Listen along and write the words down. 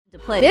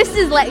This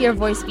is Let Your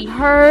Voice Be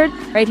Heard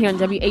right here on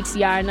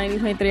WHCR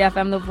 90.3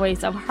 FM, the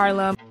voice of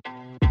Harlem.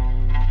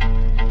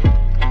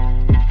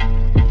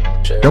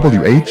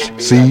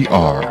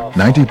 WHCR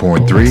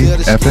 90.3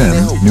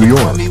 FM, New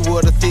York.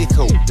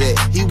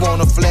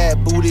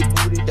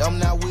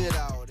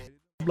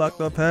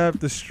 Blocked up half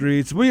the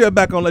streets. We are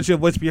back on Let Your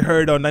Voice Be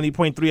Heard on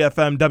 90.3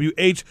 FM,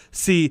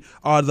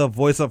 WHCR, the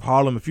voice of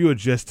Harlem. If you are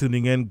just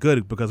tuning in,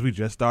 good, because we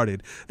just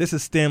started. This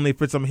is Stanley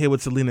Fritz. I'm here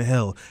with Selena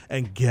Hill.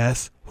 And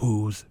guess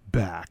who's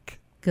back?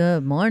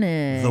 Good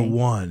morning. The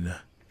one,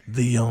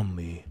 the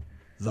only,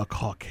 the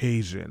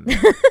Caucasian,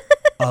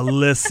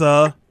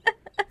 Alyssa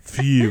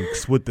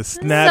Fuchs with the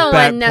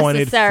snapback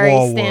pointed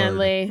forward.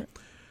 Stanley.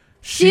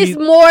 She's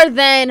more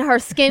than her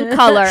skin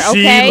color,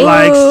 okay? She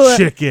likes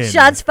chicken.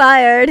 Shots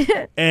fired.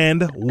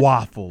 And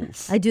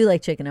waffles. I do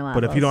like chicken and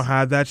waffles. But if you don't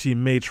have that, she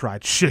may try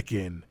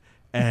chicken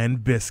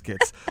and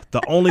biscuits.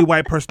 The only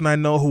white person I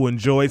know who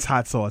enjoys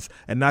hot sauce,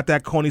 and not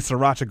that corny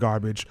sriracha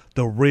garbage,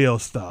 the real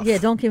stuff. Yeah,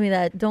 don't give me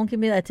that. Don't give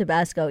me that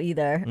Tabasco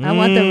either. I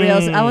want the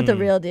real. I want the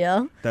real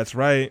deal. That's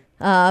right.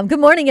 Good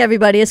morning,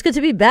 everybody. It's good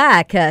to be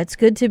back. It's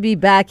good to be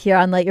back here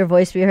on Let Your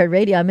Voice Be Heard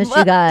Radio. I missed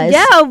you guys.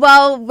 Yeah,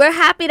 well, we're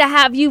happy to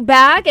have you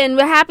back, and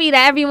we're happy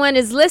that everyone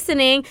is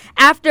listening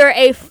after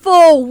a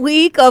full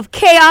week of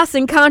chaos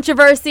and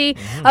controversy.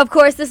 Of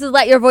course, this is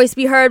Let Your Voice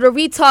Be Heard, where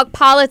we talk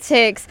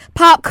politics,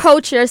 pop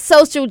culture,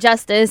 social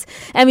justice,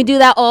 and we do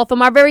that all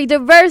from our very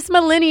diverse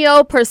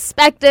millennial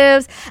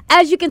perspectives.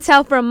 As you can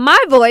tell from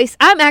my voice,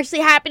 I'm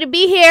actually happy to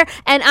be here,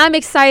 and I'm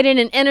excited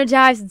and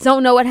energized.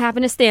 Don't know what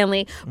happened to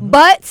Stanley,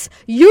 but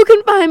you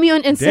can find me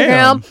on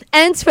Instagram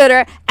and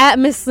Twitter at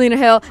Miss Selena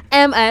Hill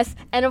MS.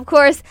 And of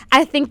course,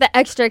 I think the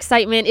extra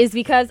excitement is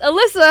because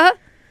Alyssa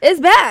is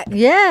back.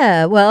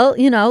 Yeah, well,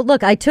 you know,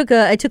 look, I took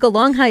a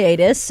long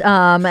hiatus,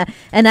 and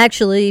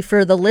actually,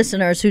 for the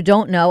listeners who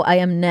don't know, I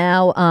am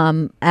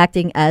now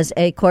acting as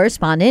a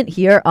correspondent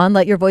here on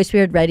Let Your Voice Be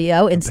Heard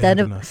Radio instead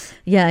of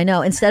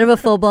a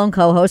full-blown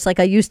co-host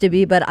like I used to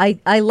be. But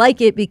I like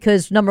it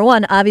because, number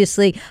one,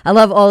 obviously, I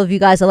love all of you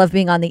guys. I love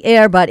being on the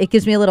air, but it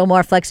gives me a little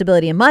more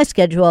flexibility in my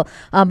schedule.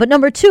 But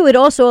number two, it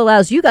also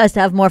allows you guys to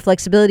have more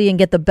flexibility and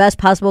get the best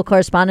possible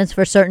correspondence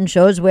for certain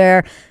shows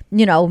where,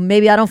 you know,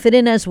 maybe I don't fit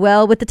in as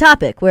well with the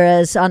topic.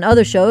 Whereas on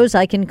other shows,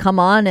 I can come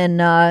on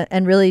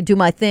and really do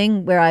my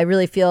thing where I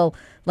really feel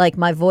like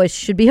my voice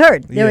should be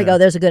heard. There we go.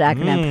 There's a good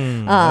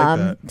acronym.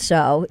 Like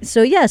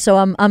that.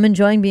 So I'm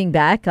enjoying being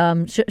back.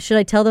 Should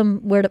I tell them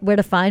where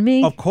to find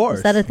me? Of course.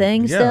 Is that a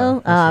thing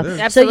still?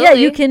 Absolutely. So yeah,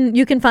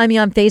 you can find me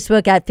on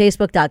Facebook at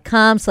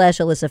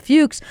facebook.com/Alyssa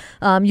Fuchs.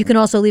 You can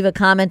also leave a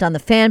comment on the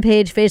fan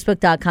page,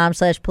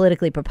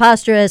 facebook.com/politically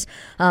preposterous.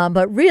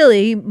 But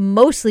really,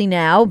 mostly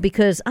now,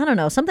 because I don't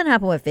know, something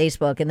happened with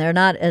Facebook and they're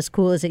not as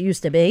cool as it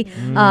used to be.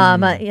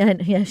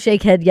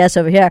 Shake head yes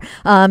over here.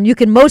 You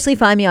can mostly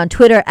find me on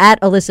Twitter at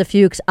Alyssa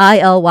Fuchs,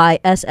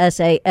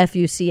 ILYSSAFUCHS,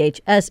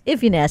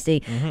 if you're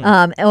nasty,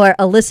 or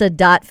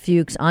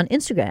Alyssa.Fuchs on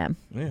Instagram.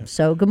 Yeah.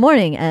 So good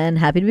morning and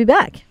happy to be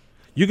back.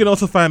 You can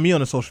also find me on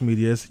the social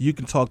medias. You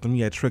can talk to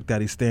me at Trick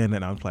Daddy Stan,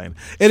 and I'm playing.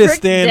 It is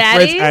Stan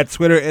Fritz at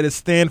Twitter. It is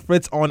Stan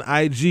Fritz on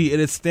IG. It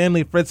is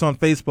Stanley Fritz on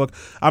Facebook.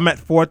 I'm at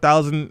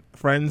 4,000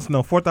 friends.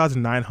 No,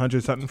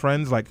 4,900 something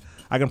friends. Like,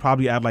 I can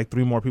probably add like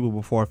 3 more people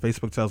before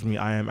Facebook tells me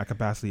I am at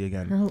capacity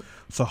again. Oh.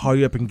 So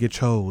hurry up and get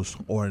chose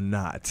or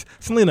not.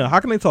 Selena, how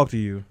can they talk to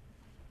you?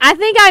 I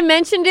think I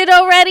mentioned it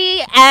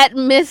already at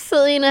Miss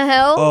Selena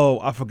Hill. Oh,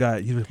 I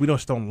forgot. We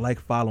just don't like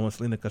following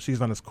Selena because she's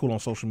not as cool on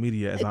social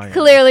media as I am.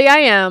 Clearly I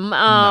am.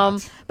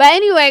 But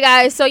anyway,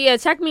 guys, so yeah,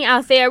 check me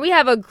out there. We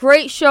have a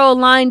great show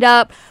lined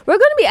up. We're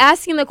going to be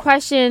asking the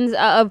questions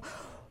of,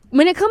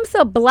 when it comes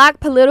to Black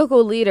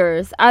political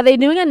leaders, are they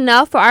doing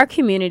enough for our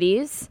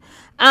communities?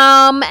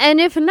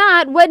 And if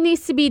not, what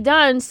needs to be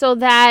done so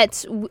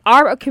that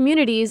our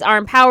communities are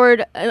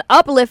empowered,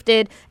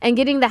 uplifted, and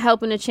getting the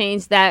help and the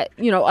change that,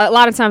 you know, a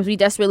lot of times we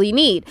desperately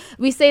need.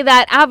 We say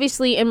that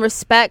obviously in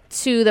respect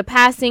to the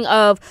passing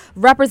of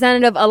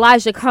Representative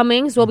Elijah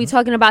Cummings. We'll be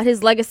talking about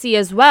his legacy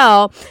as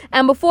well.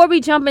 And before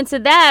we jump into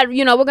that,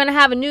 you know, we're going to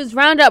have a news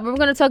roundup. We're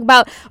going to talk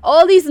about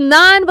all these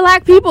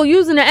non-Black people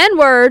using the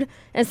N-word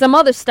and some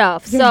other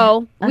stuff. Yeah,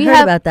 so we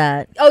heard about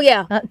that. Oh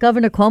yeah,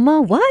 Governor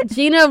Cuomo. What?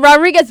 Gina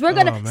Rodriguez. We're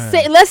gonna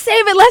let's save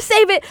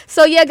it.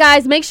 So yeah,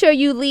 guys, make sure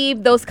you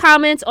leave those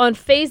comments on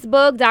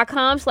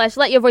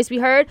Facebook.com/Let Your Voice Be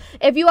Heard.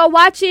 If you are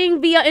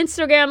watching via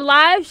Instagram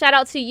Live, shout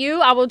out to you.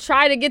 I will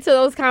try to get to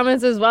those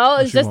comments as well.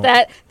 It's just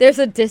that there's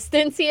a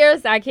distance here,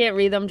 so I can't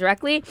read them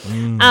directly.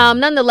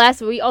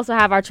 Nonetheless, we also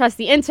have our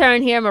trusty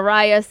intern here,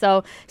 Mariah.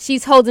 So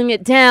she's holding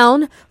it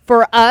down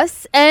for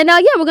us. And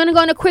we're going to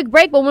go on a quick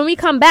break. But when we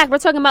come back, we're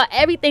talking about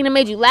everything that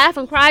made you laugh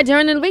and cry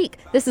during the week.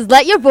 This is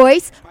Let Your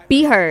Voice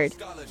Be Heard. You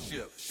a college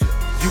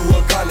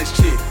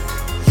chick.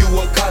 You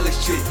a college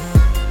chick.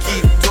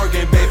 Keep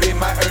twerking, baby,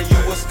 might earn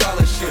you a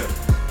scholarship.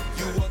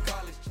 You a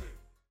college chick.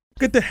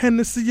 Get the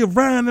Hennessy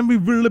around and we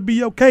really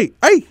be okay.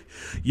 Hey,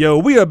 Yo,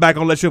 we are back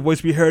on Let Your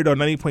Voice Be Heard on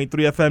 90.3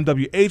 FM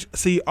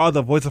WHCR,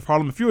 the voice of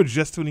Harlem. If you were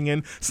just tuning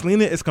in,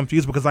 Selena is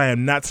confused because I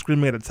am not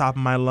screaming at the top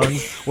of my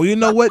lungs. Well, you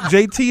know what?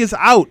 JT is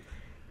out.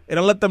 And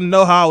I let them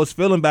know how I was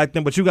feeling back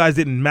then, but you guys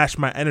didn't match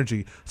my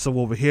energy. So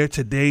over here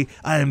today,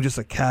 I am just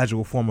a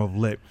casual form of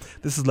lit.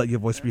 This is Let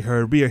Your Voice Be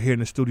Heard. We are here in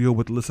the studio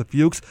with Alyssa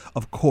Fuchs,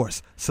 of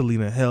course,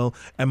 Selena Hill,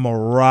 and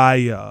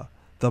Mariah,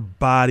 the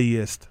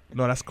bodyist.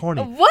 No, that's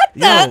corny. What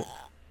the?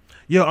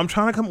 Yo, I'm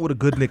trying to come up with a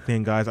good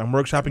nickname, guys. I'm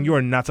workshopping. You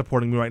are not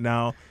supporting me right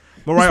now.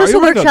 Mariah, You're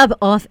supposed to workshop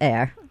off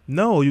air.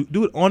 No, you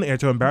do it on air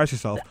to embarrass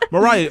yourself.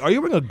 Mariah, are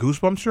you wearing a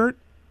Goosebumps shirt?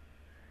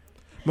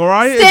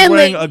 Mariah Stanley, is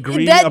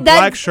wearing a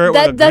black shirt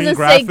with a green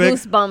graphic. That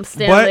doesn't say Goosebumps,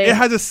 Stanley. But it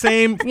has the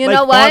same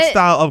font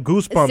style of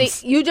Goosebumps.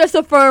 See, you just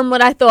affirmed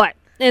what I thought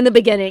in the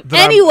beginning. Did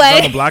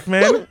I'm a black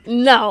man?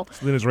 No.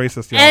 Selena's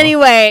racist, y'all.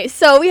 Anyway,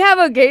 so we have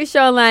a great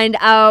show lined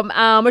up.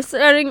 We're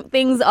starting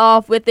things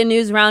off with the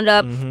news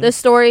roundup, the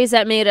stories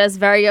that made us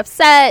very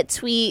upset,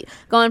 tweet,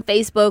 go on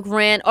Facebook,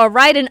 rant, or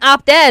write an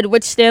op-ed,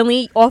 which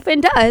Stanley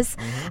often does.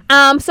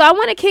 So I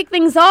want to kick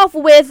things off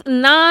with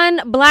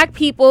non-black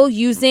people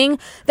using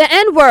the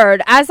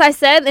N-word. As I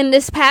said, in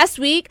this past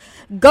week,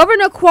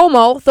 Governor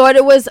Cuomo thought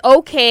it was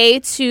okay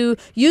to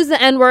use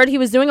the N-word. He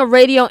was doing a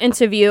radio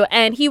interview,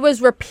 and he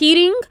was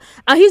repeating.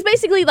 He's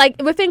basically, like,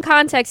 within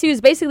context, he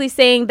was basically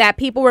saying that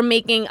people were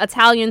making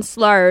Italian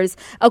slurs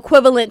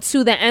equivalent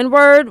to the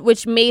N-word,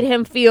 which made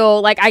him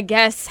feel like, I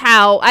guess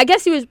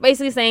he was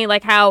basically saying,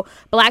 like, how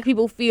black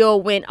people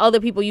feel when other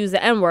people use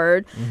the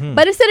N-word.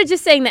 But instead of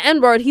just saying the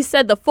N-word, he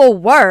said the full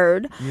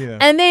word. Yeah.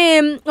 And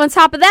then on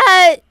top of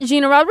that,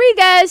 Gina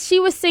Rodriguez, she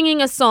was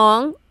singing a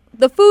song,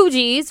 the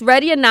Fugees,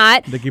 Ready or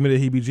Not. They give me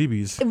the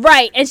heebie-jeebies.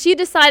 Right. And she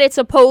decided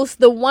to post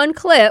the one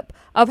clip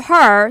of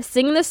her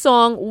singing the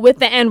song with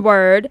the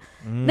N-word.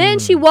 Then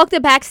she walked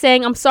it back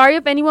saying, I'm sorry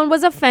if anyone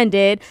was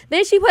offended.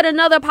 Then she put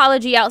another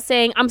apology out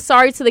saying, I'm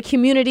sorry to the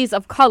communities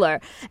of color.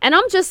 And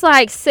I'm just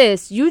like,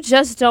 sis, you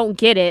just don't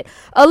get it.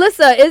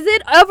 Alyssa, is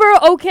it ever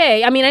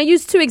okay? I mean, I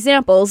used 2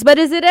 examples, but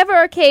is it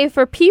ever okay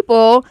for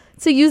people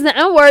to use the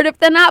N-word if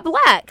they're not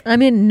black? I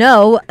mean,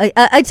 no.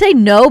 I'd say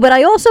no, but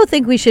I also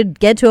think we should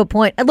get to a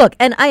point. Look,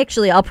 and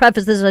I'll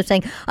preface this by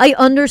saying I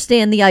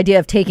understand the idea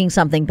of taking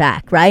something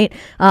back, right?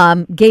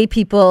 Gay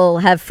people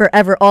have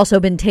forever also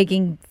been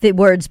taking the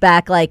words back,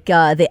 like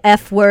the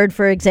F word,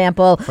 for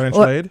example.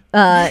 Financial aid?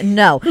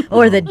 No.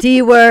 Or the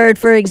D word,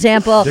 for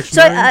example.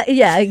 Dictionary? So,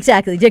 yeah,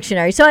 exactly.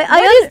 Dictionary. So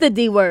What is the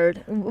D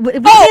word? We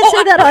can't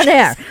say that on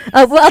air.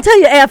 Well, I'll tell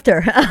you after.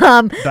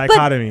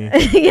 Dichotomy.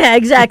 Yeah,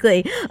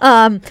 exactly.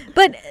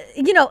 But,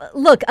 you know,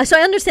 look, so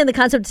I understand the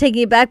concept of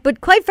taking it back,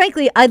 but quite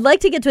frankly, I'd like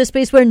to get to a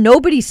space where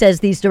nobody says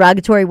these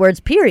derogatory words,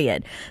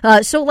 period.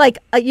 So, like,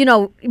 you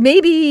know,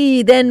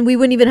 maybe then we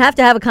wouldn't even have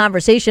to have a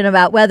conversation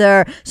about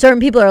whether certain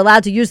people are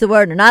allowed to use the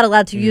word or not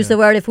allowed to use the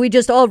word. If we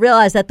just all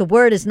realize that the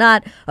word is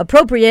not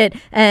appropriate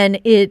and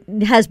it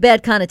has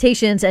bad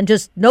connotations and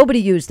just nobody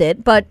used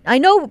it. But I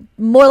know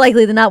more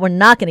likely than not, we're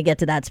not going to get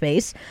to that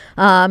space.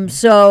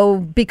 So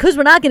because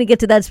we're not going to get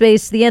to that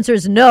space, the answer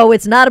is no,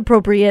 it's not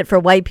appropriate for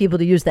white people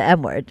to use the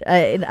M-word.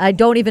 I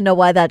don't even know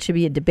why that should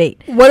be a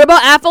debate. What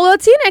about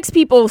Afro-Latinx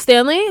people,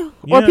 Stanley?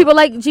 Or people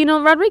like Gina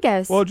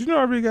Rodriguez? Well, Gina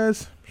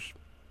Rodriguez,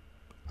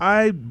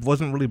 I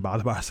wasn't really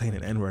bothered by her saying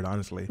an N-word,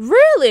 honestly.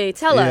 Really?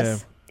 Tell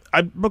us.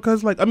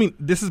 Because, like, I mean,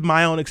 this is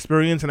my own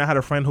experience, and I had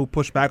a friend who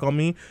pushed back on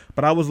me,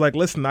 but I was like,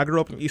 listen, I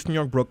grew up in East New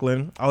York,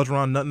 Brooklyn. I was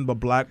around nothing but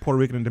black, Puerto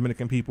Rican, and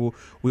Dominican people.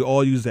 We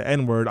all use the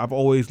N-word. I've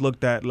always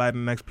looked at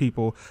Latinx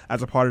people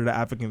as a part of the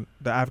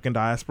African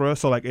diaspora,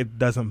 so, like, it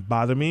doesn't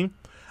bother me.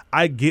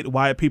 I get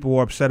why people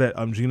were upset at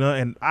Gina,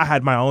 and I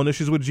had my own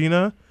issues with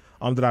Gina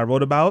that I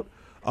wrote about.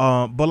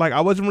 But, like, I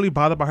wasn't really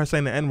bothered by her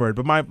saying the N-word.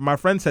 But my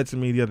friend said to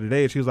me the other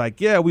day, she was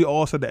like, yeah, we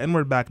all said the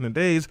N-word back in the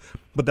days,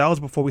 but that was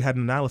before we had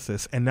an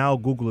analysis, and now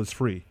Google is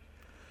free.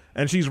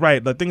 And she's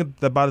right. The thing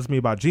that bothers me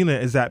about Gina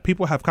is that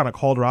people have kind of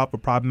called her out for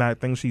problematic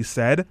things she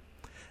said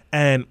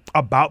and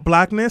about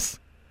blackness,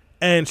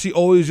 and she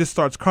always just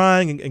starts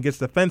crying and gets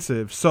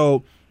defensive.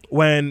 So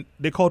when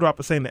they called her out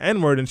for saying the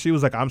N-word, and she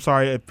was like, I'm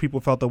sorry if people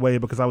felt the way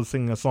because I was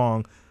singing a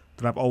song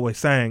that I've always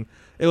sang,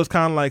 it was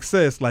kind of like,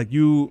 sis, like,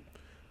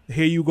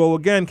 here you go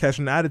again,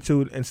 catching an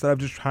attitude instead of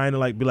just trying to,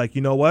 like, be like,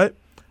 you know what?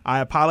 I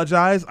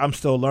apologize. I'm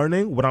still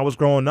learning. When I was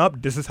growing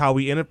up, this is how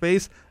we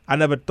interface. I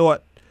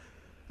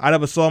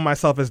never saw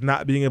myself as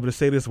not being able to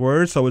say this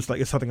word, so it's like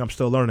it's something I'm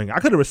still learning. I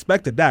could have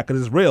respected that because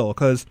it's real.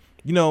 Because,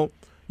 you know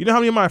how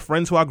many of my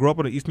friends who I grew up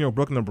in East New York,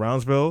 Brooklyn, and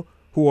Brownsville,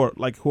 who are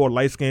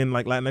light-skinned,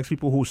 like Latinx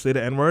people who say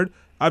the N-word,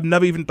 I've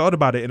never even thought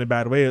about it in a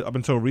bad way up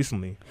until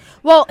recently.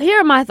 Well,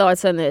 here are my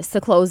thoughts on this to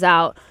close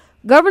out.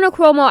 Governor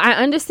Cuomo, I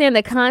understand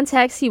the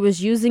context he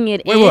was using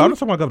it in. Wait, I'm not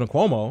talking about Governor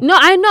Cuomo. No,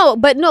 I know,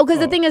 but no, because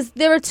the thing is,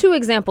 there were 2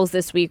 examples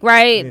this week,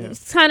 right? Yeah.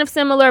 It's kind of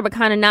similar, but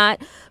kind of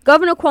not.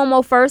 Governor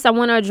Cuomo first, I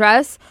want to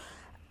address.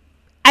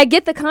 I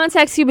get the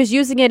context he was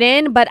using it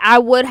in, but I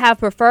would have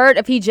preferred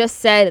if he just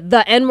said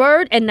the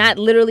N-word and not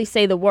literally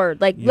say the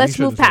word. Like, let's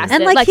move past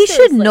it. And he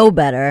should know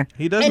better.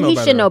 He does and know he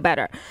better. should know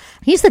better.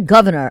 He's the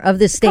governor of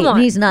this state. And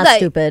he's not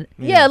stupid.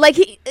 Yeah,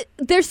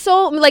 there's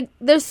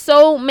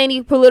so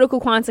many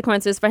political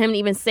consequences for him to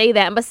even say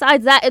that. And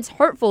besides that, it's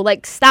hurtful.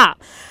 Like,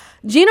 stop.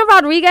 Gina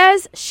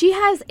Rodriguez, she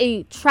has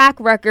a track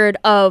record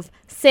of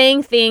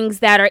saying things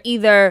that are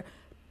either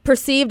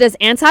perceived as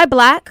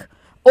anti-black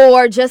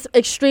or just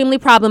extremely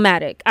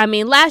problematic. I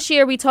mean, last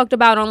year we talked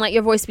about on Let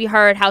Your Voice Be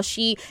Heard how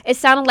it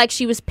sounded like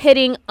she was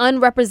pitting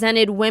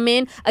unrepresented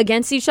women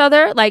against each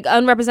other, like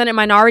unrepresented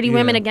minority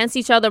women against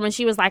each other, when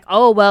she was like,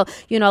 oh, well,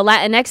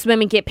 Latinx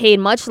women get paid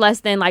much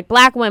less than like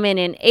black women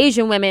and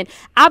Asian women.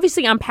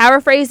 Obviously, I'm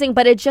paraphrasing,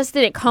 but it just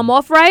didn't come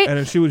off right. And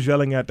then she was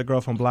yelling at the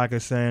girl from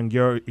Blackish saying,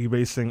 you're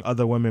erasing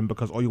other women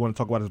because all you want to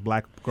talk about is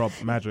black girl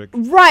magic.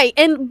 Right.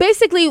 And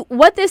basically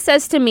what this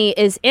says to me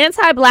is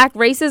anti-black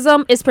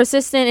racism is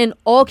persistent in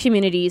all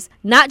communities,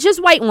 not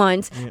just white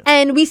ones,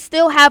 and we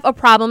still have a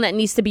problem that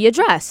needs to be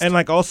addressed. And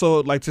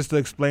also just to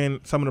explain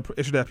some of the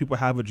issues that people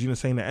have with Gina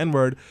saying the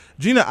N-word,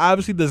 Gina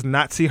obviously does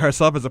not see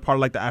herself as a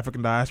part of the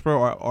African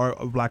diaspora or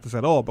blackness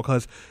at all,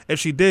 because if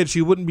she did,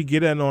 she wouldn't be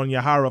getting on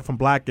Yahara from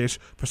Blackish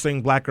for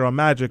saying Black Girl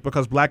Magic,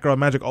 because Black Girl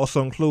Magic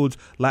also includes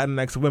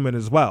Latinx women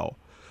as well.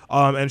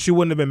 And she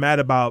wouldn't have been mad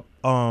about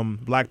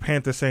Black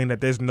Panther saying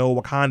that there's no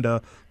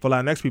Wakanda for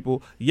Latinx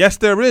people. Yes,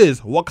 there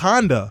is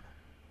Wakanda.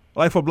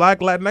 Like for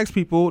Black Latinx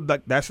people,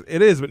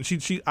 it is, but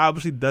she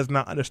obviously does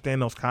not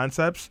understand those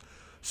concepts.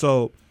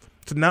 So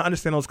to not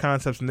understand those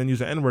concepts and then use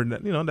the N-word,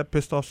 that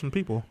pissed off some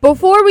people.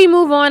 Before we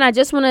move on, I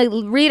just want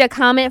to read a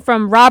comment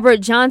from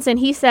Robert Johnson.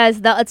 He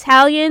says, the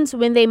Italians,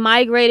 when they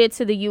migrated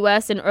to the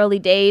U.S. in early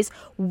days,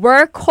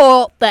 were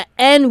called the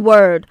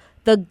N-word.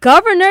 The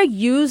governor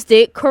used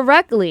it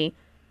correctly.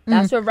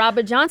 That's what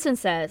Robert Johnson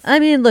says. I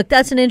mean, look,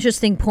 that's an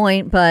interesting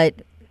point, but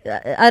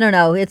I don't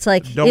know. It's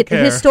like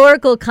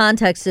historical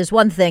context is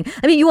one thing.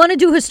 I mean, you want to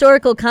do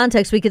historical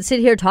context, we could sit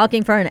here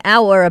talking for an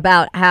hour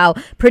about how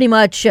pretty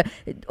much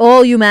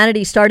all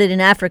humanity started in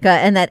Africa,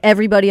 and that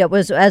everybody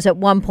as at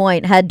one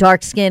point had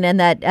dark skin, and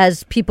that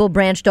as people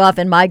branched off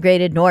and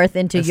migrated north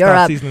into Europe,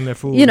 stopped seasoning their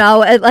food.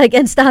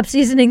 And stopped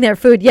seasoning their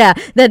food. Yeah,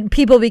 that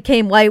people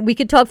became white. We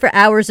could talk for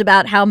hours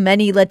about how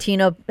many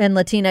Latino and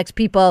Latinx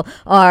people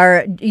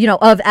are,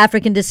 of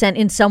African descent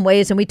in some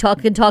ways, and we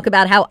can talk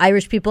about how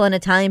Irish people and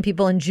Italian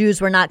people and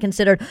Jews were not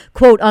considered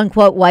quote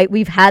unquote white.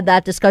 We've had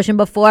that discussion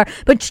before,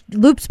 but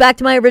loops back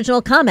to my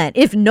original comment.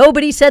 If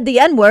nobody said the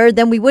N-word,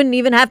 then we wouldn't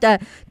even have to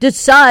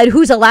decide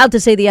who's allowed to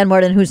say the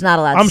N-word and who's not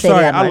allowed to say the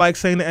N-word. I'm sorry, I like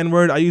saying the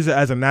N-word. I use it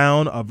as a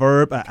noun, a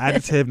verb, an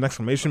adjective, an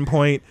exclamation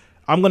point.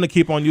 I'm going to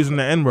keep on using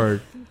the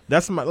N-word.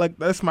 That's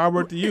my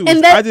word to use.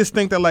 I just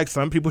think that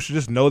some people should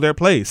just know their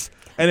place.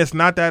 And it's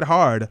not that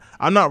hard.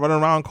 I'm not running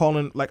around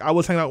calling, I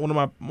was hanging out with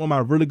one of my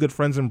really good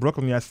friends in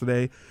Brooklyn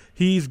yesterday.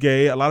 He's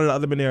gay. A lot of the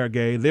other men there are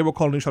gay. They were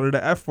calling each other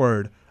the F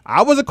word.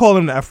 I wasn't calling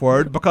him the F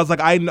word because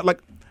that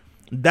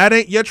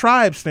ain't your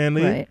tribe,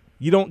 Stanley. Right.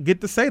 You don't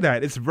get to say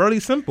that. It's very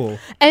simple.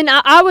 And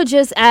I would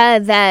just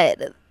add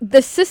that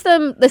the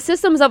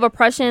systems of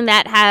oppression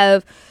that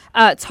have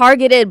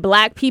targeted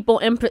black people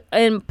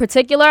in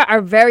particular are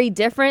very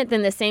different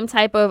than the same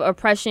type of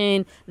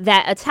oppression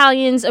that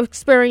Italians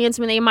experienced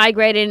when they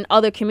migrated in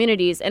other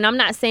communities. And I'm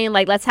not saying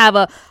let's have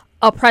a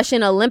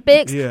oppression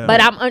Olympics,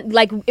 but I'm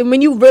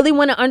when you really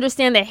want to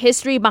understand the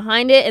history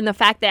behind it and the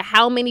fact that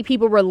how many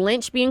people were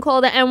lynched being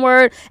called the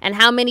N-word and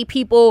how many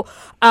people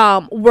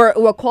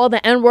were called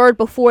the N-word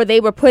before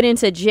they were put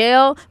into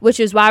jail, which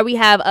is why we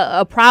have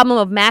a problem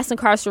of mass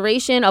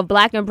incarceration of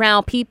black and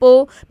brown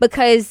people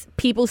because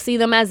people see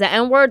them as the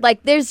N-word.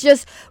 There's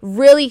just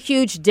really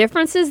huge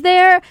differences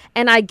there,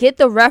 and I get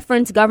the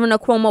reference Governor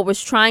Cuomo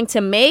was trying to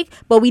make,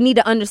 but we need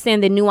to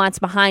understand the nuance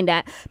behind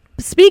that.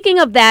 Speaking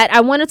of that, I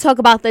want to talk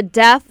about the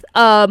death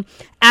of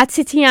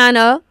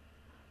Atatiana.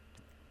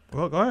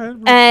 Well, go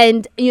ahead.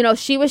 And,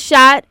 she was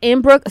shot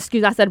in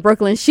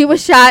Brooklyn. She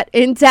was shot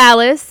in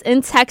Dallas,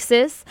 in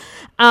Texas,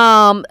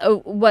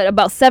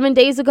 about 7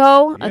 days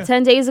ago,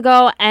 10 days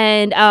ago.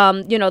 And,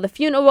 the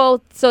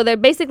funeral, so they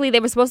were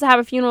supposed to have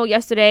a funeral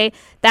yesterday.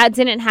 That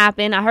didn't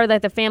happen. I heard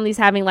that the family's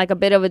having a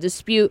bit of a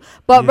dispute.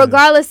 But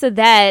regardless of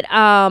that,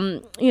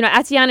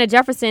 Atiana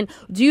Jefferson,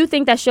 do you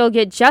think that she'll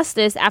get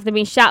justice after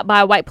being shot by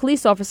a white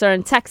police officer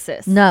in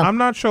Texas? No. I'm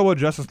not sure what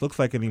justice looks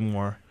like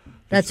anymore.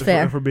 That's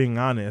fair. For being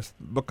honest,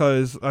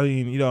 because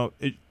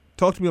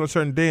talk to me on a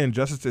certain day, and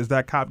justice is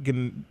that cop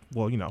getting.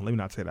 Well, let me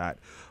not say that,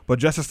 but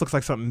justice looks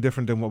like something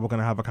different than what we're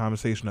gonna have a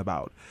conversation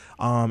about.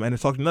 And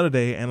it's talking another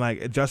day, and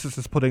justice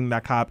is putting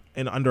that cop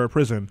under a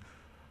prison.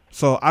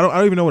 So I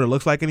don't even know what it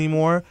looks like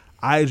anymore.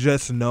 I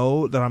just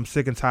know that I'm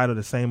sick and tired of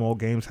the same old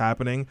games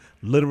happening.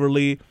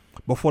 Literally,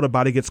 before the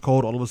body gets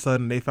cold, all of a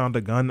sudden they found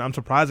a gun. I'm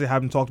surprised they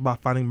haven't talked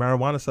about finding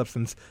marijuana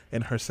substance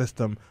in her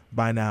system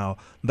by now.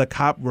 The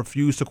cop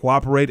refused to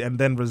cooperate and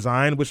then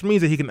resigned, which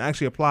means that he can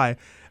actually apply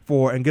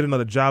for and get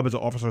another job as an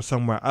officer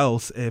somewhere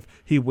else if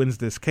he wins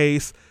this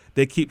case.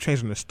 They keep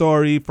changing the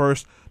story.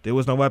 First, there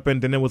was no weapon.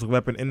 Then there was a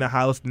weapon in the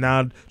house.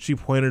 Now she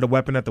pointed a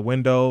weapon at the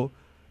window.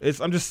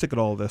 I'm just sick of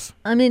all of this.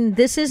 I mean,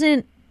 this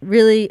isn't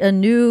really a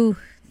new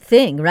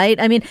thing, right?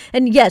 I mean,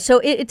 and yeah, so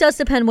it does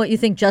depend what you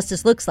think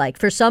justice looks like.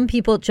 For some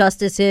people,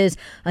 justice is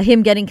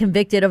him getting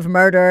convicted of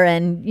murder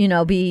and, you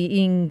know,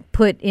 being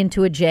put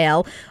into a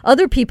jail.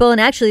 Other people,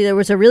 and actually there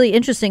was a really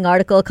interesting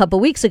article a couple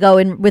weeks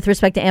ago with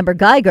respect to Amber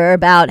Geiger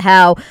about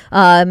how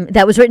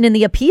that was written in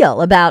the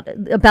Appeal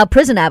about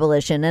prison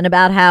abolition and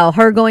about how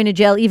her going to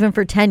jail even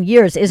for 10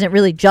 years isn't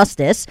really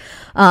justice.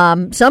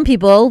 Some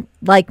people,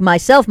 like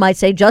myself, might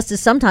say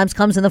justice sometimes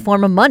comes in the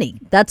form of money.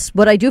 That's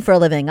what I do for a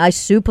living. I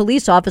sue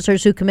police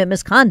officers who commit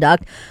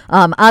misconduct.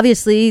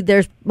 Obviously,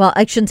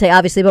 I shouldn't say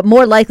obviously, but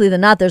more likely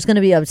than not, there's going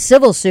to be a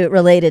civil suit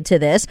related to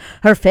this.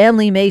 Her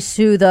family may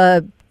sue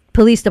the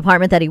police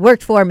department that he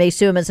worked for, may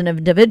sue him as an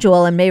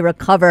individual and may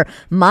recover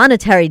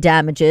monetary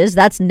damages.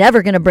 That's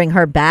never going to bring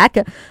her back.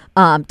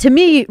 To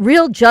me,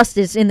 real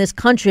justice in this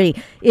country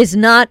is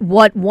not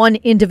what one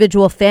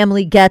individual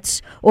family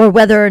gets or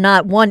whether or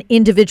not one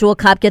individual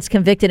cop gets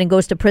convicted and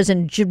goes to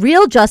prison.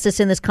 Real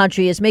justice in this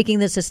country is making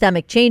the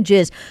systemic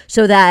changes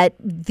so that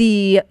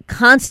the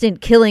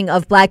constant killing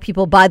of black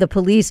people by the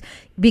police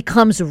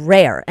becomes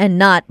rare and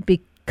not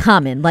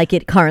common like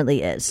it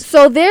currently is.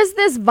 So there's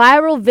this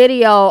viral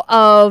video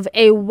of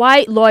a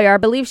white lawyer. I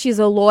believe she's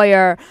a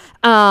lawyer.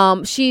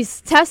 She's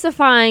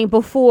testifying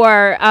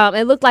before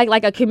it looked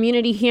like a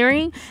community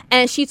hearing,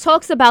 and she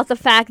talks about the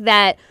fact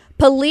that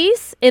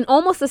police, in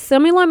almost a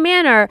similar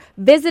manner,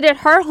 visited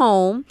her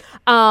home.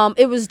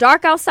 It was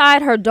dark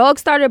outside. Her dog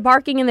started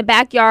barking in the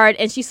backyard,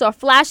 and she saw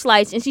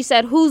flashlights, and she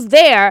said, "Who's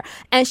there?"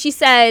 And she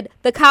said,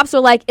 the cops were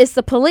like, "It's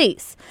the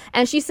police."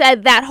 And she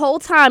said that whole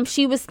time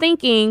she was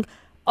thinking,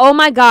 oh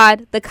my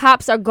God, the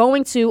cops are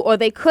going to, or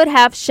they could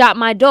have shot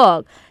my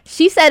dog.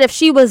 She said if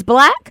she was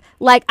black,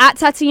 like Aunt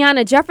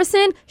Tatiana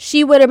Jefferson,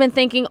 she would have been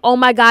thinking, oh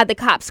my God, the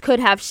cops could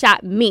have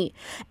shot me.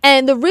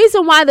 And the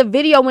reason why the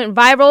video went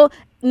viral,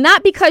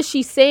 not because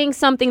she's saying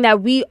something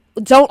that we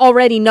don't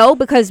already know,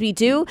 because we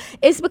do,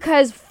 it's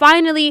because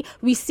finally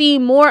we see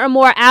more and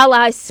more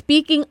allies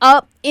speaking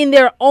up in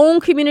their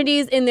own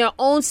communities, in their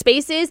own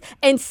spaces,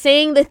 and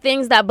saying the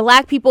things that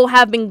black people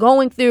have been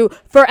going through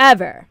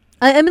forever.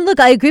 I mean, look,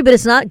 I agree, but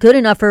it's not good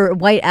enough for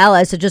white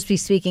allies to just be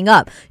speaking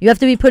up. You have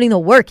to be putting the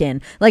work in.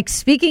 Like,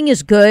 speaking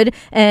is good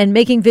and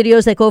making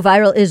videos that go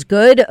viral is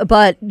good,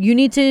 but you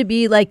need to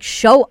be like,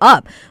 show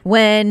up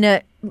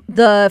when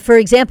for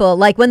example,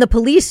 like when the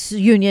police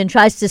union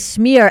tries to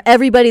smear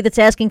everybody that's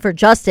asking for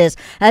justice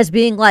as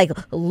being like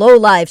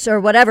lowlifes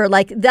or whatever,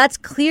 like that's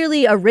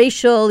clearly a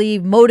racially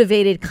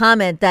motivated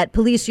comment that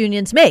police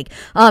unions make.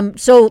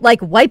 So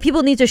like white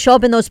people need to show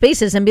up in those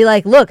spaces and be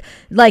like, look,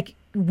 like,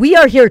 we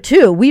are here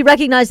too. We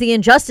recognize the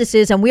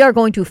injustices and we are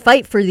going to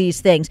fight for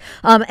these things.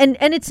 And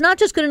it's not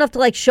just good enough to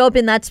like show up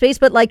in that space,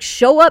 but like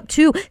show up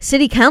to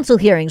city council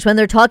hearings when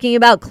they're talking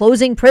about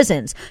closing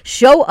prisons.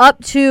 Show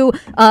up to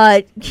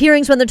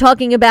hearings when they're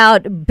talking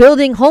about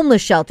building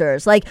homeless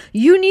shelters. Like,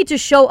 you need to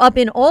show up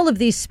in all of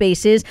these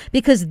spaces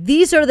because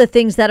these are the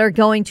things that are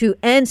going to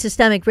end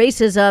systemic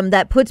racism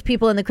that puts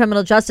people in the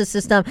criminal justice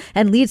system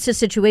and leads to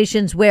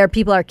situations where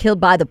people are killed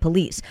by the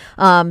police.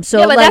 But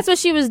that's what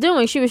she was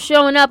doing. She was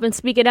showing up and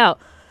speak it out.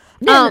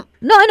 No,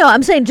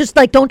 I'm saying just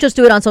like don't just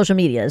do it on social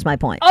media is my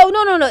point. Oh,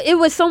 no. It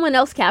was someone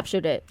else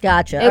captured it.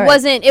 Gotcha. It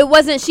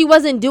wasn't she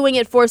wasn't doing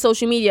it for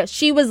social media.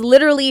 She was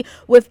literally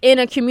within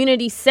a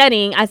community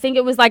setting. I think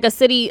it was like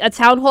a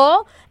town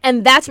hall,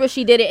 and that's where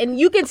she did it. And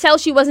you can tell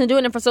she wasn't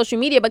doing it for social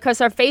media because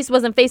her face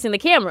wasn't facing the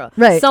camera.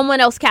 Right.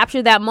 Someone else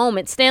captured that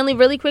moment. Stanley,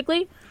 really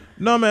quickly?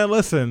 No, man,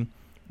 listen.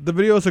 The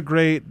videos are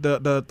great.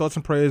 The thoughts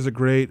and prayers are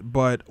great,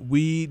 but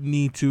we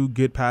need to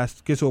get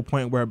to a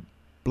point where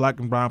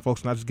black and brown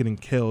folks are not just getting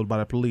killed by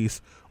the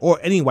police or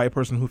any white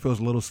person who feels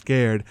a little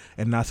scared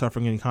and not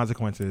suffering any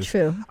consequences.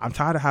 True. I'm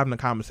tired of having a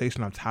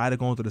conversation. I'm tired of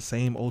going through the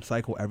same old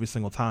cycle every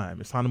single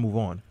time. It's time to move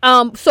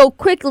on. So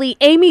quickly,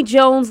 Amy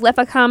Jones left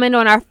a comment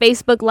on our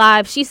Facebook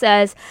Live. She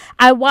says,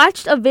 I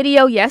watched a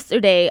video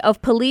yesterday of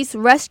police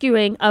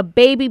rescuing a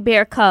baby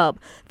bear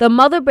cub. The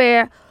mother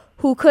bear,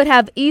 who could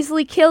have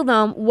easily killed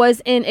them,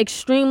 was in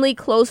extremely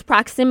close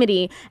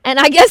proximity. And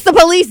I guess the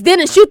police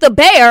didn't shoot the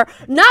bear.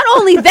 Not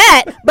only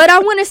that, but I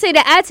want to say,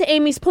 to add to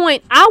Amy's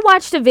point, I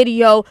watched a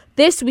video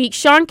this week,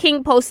 Sean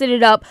King posted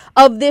it up,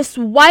 of this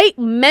white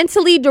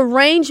mentally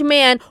deranged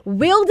man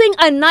wielding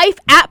a knife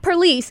at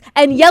police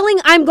and yelling,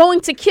 I'm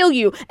going to kill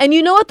you. And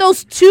you know what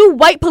those two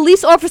white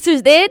police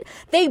officers did?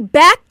 They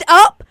backed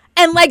up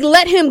and like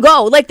let him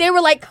go. Like they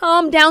were like,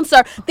 calm down,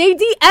 sir. They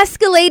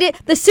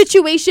de-escalated the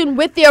situation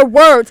with their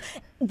words.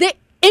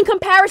 In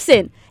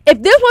comparison,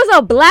 if this was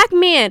a black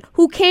man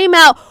who came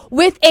out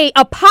with a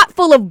pot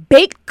full of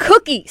baked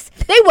cookies,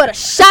 they would have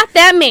shot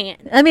that man.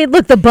 I mean,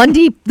 look, the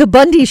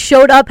Bundys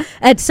showed up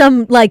at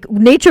some like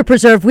nature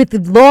preserve with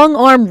long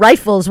arm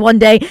rifles one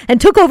day and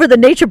took over the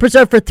nature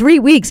preserve for 3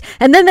 weeks,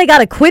 and then they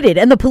got acquitted,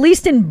 and the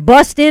police didn't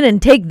bust in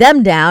and take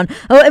them down.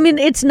 I mean,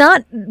 it's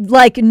not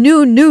like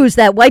new news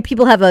that white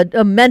people have an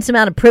immense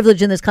amount of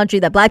privilege in this country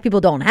that black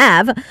people don't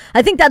have.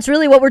 I think that's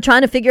really what we're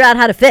trying to figure out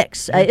how to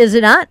fix. Is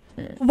it not?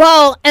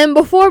 Well, and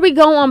before we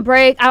go on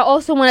break, I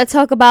also want to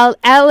talk about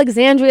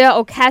Alexandria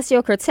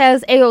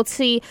Ocasio-Cortez,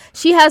 AOC.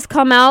 She has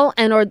come out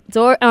and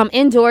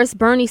endorsed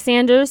Bernie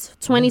Sanders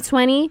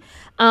 2020.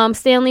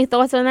 Stanley,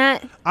 thoughts on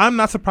that? I'm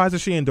not surprised that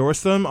she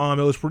endorsed him.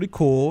 It was pretty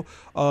cool.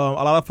 A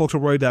lot of folks were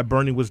worried that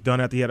Bernie was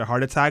done after he had a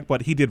heart attack,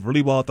 but he did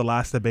really well at the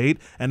last debate.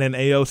 And then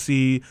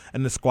AOC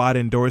and the squad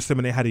endorsed him,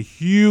 and they had a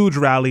huge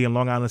rally in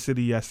Long Island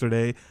City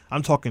yesterday.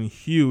 I'm talking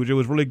huge. It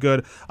was really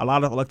good. A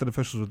lot of elected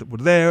officials were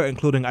there,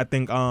 including, I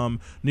think,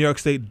 New York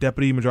State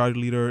Deputy Majority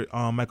Leader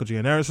Michael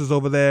Gianaris is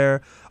over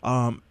there.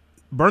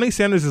 Bernie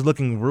Sanders is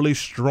looking really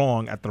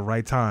strong at the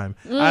right time.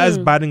 As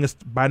Biden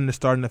is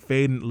starting to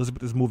fade and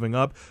Elizabeth is moving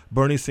up,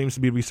 Bernie seems to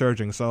be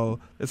resurging.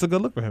 So it's a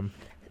good look for him.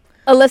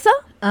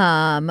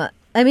 Alyssa?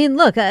 I mean,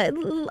 look,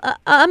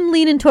 I'm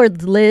leaning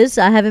towards Liz.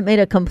 I haven't made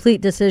a complete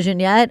decision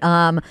yet.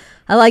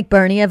 I like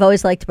Bernie. I've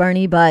always liked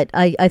Bernie, but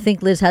I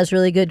think Liz has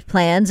really good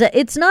plans.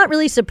 It's not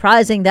really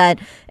surprising that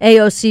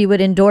AOC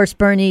would endorse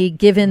Bernie,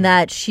 given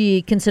that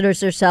she considers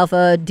herself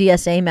a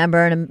DSA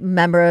member and a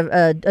member of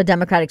a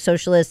Democratic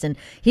Socialist, and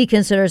he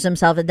considers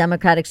himself a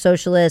Democratic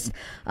Socialist.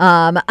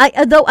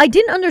 Though I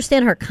didn't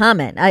understand her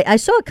comment. I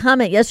saw a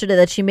comment yesterday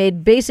that she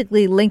made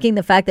basically linking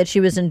the fact that she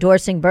was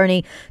endorsing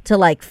Bernie to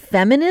like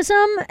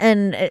feminism,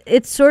 and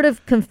it sort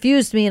of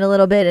confused me in a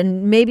little bit,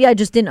 and maybe I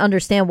just didn't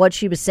understand what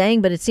she was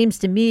saying, but it seems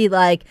to me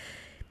like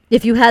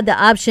if you had the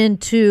option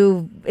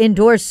to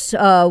endorse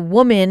a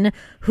woman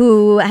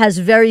who has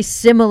very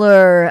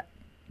similar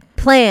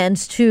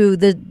plans to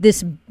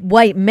this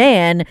white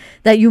man,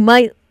 that you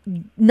might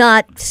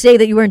not say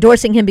that you were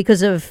endorsing him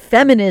because of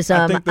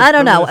feminism. I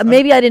don't know.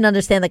 Maybe I didn't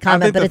understand the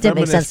comment, but it didn't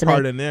make sense to me. The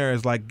part in there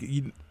is like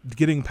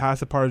getting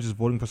past the part of just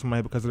voting for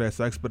somebody because of their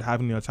sex, but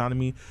having the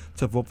autonomy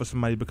to vote for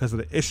somebody because of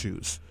the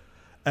issues.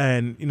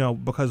 And,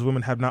 because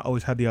women have not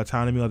always had the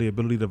autonomy or the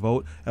ability to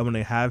vote, and when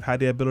they have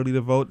had the ability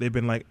to vote, they've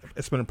been like,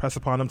 it's been impressed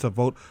upon them to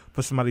vote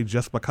for somebody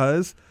just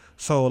because.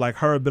 So, like,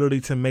 her ability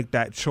to make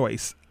that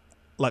choice,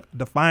 like,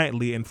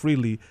 defiantly and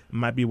freely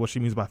might be what she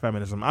means by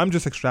feminism. I'm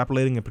just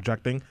extrapolating and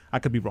projecting. I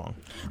could be wrong.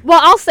 Well,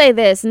 I'll say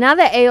this. Now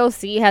that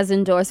AOC has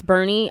endorsed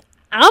Bernie,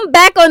 I'm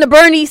back on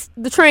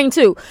the train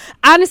too.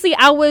 Honestly,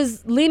 I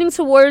was leaning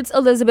towards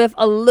Elizabeth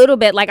a little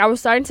bit. Like, I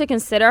was starting to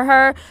consider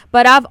her,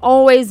 but I've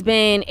always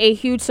been a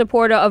huge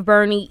supporter of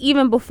Bernie,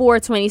 even before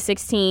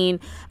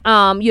 2016.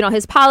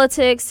 His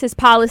politics, his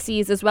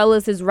policies, as well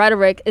as his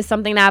rhetoric is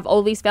something that I've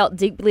always felt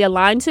deeply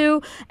aligned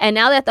to. And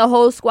now that the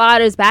whole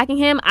squad is backing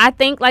him, I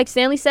think, like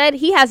Stanley said,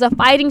 he has a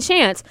fighting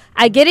chance.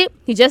 I get it.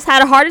 He just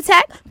had a heart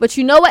attack, but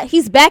you know what?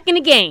 He's back in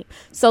the game.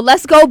 So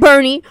let's go,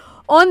 Bernie.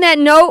 On that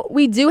note,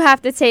 we do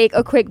have to take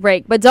a quick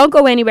break, but don't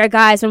go anywhere,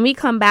 guys. When we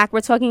come back,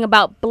 we're talking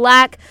about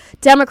black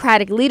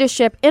democratic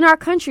leadership in our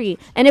country.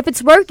 And if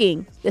it's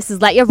working, this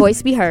is Let Your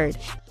Voice Be Heard.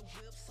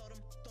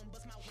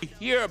 We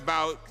hear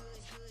about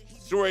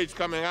stories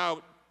coming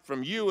out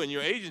from you and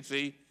your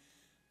agency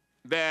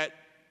that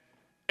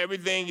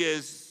everything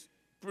is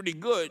pretty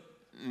good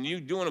and you're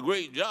doing a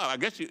great job. I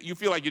guess you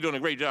feel like you're doing a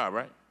great job,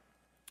 right?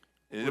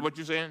 Is that what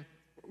you're saying?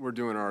 We're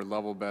doing our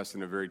level best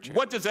in a very challenging.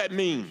 What does that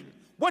mean?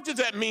 What does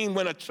that mean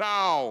when a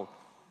child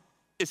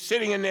is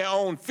sitting in their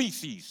own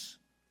feces,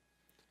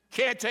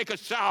 can't take a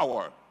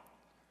shower?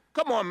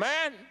 Come on,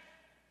 man.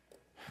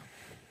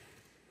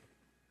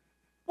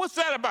 What's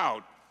that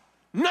about?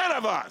 None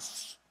of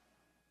us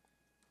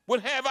would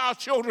have our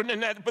children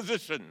in that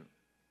position.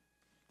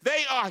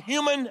 They are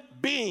human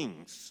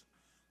beings.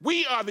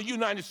 We are the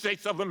United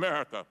States of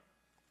America.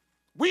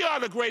 We are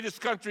the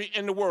greatest country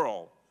in the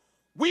world.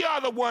 We are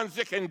the ones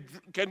that can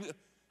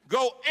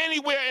go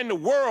anywhere in the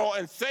world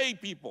and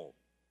save people.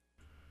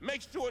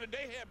 Make sure that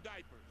they have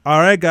diapers. All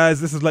right,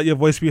 guys, this is Let Your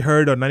Voice Be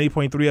Heard on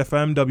 90.3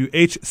 FM,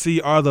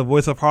 WHCR, the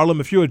voice of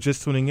Harlem. If you are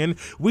just tuning in,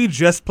 we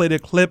just played a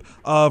clip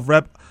of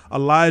Rep.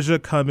 Elijah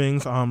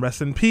Cummings,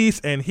 rest in peace,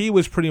 and he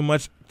was pretty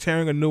much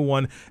tearing a new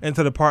one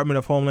into the Department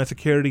of Homeland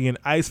Security and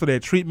ICE for their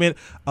treatment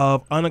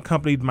of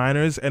unaccompanied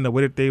minors and the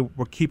way that they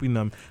were keeping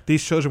them.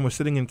 These children were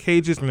sitting in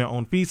cages in their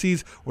own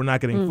feces, were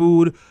not getting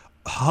food.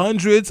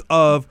 Hundreds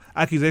of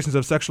accusations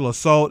of sexual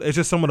assault. It's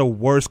just some of the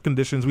worst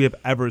conditions we have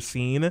ever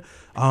seen.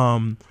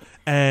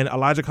 And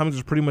Elijah Cummings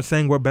is pretty much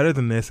saying we're better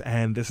than this,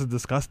 and this is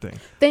disgusting.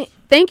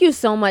 Thank you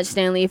so much,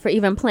 Stanley, for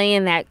even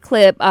playing that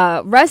clip.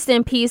 Rest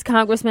in peace,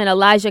 Congressman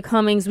Elijah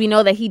Cummings. We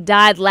know that he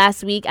died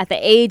last week at the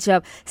age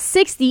of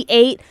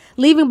 68,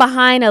 leaving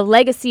behind a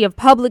legacy of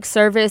public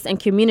service and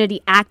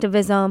community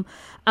activism.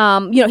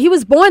 He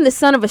was born the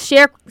son of a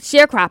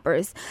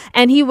sharecroppers,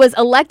 and he was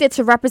elected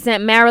to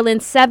represent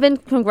Maryland's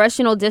 7th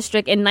congressional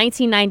district in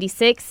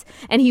 1996,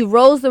 and he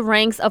rose the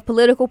ranks of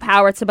political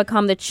power to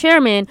become the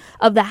chairman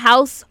of the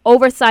House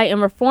Oversight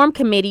and Reform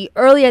Committee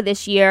earlier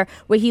this year,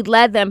 where he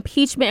led the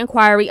impeachment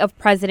inquiry of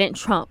President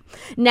Trump.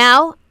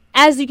 Now,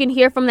 as you can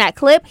hear from that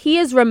clip, he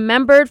is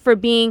remembered for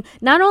being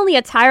not only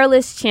a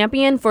tireless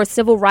champion for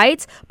civil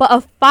rights, but a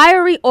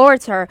fiery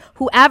orator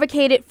who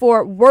advocated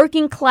for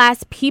working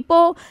class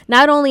people,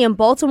 not only in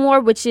Baltimore,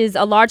 which is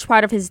a large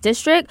part of his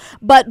district,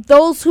 but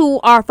those who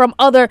are from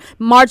other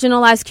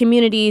marginalized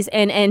communities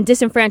and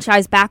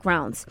disenfranchised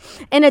backgrounds.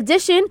 In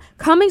addition,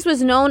 Cummings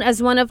was known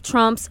as one of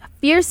Trump's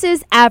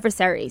fiercest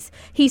adversaries.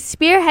 He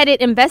spearheaded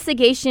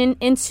investigation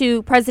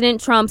into President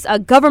Trump's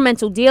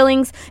governmental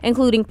dealings,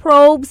 including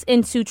probes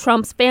into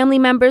Trump's family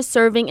members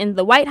serving in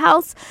the White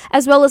House,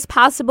 as well as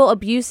possible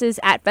abuses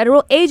at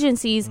federal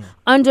agencies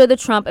under the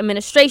Trump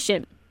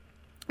administration.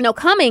 Now,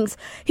 Cummings,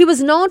 he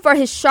was known for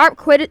his sharp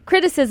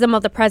criticism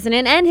of the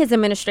president and his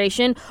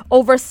administration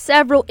over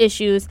several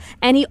issues,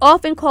 and he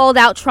often called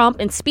out Trump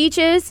in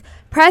speeches,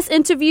 press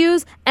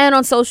interviews, and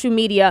on social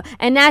media.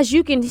 And as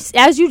you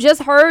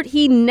just heard,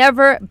 he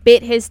never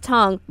bit his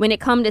tongue when it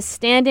come to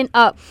standing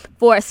up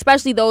for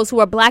especially those who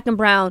are black and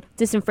brown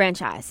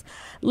disenfranchised.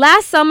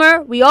 Last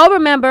summer, we all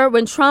remember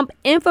when Trump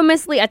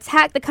infamously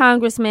attacked the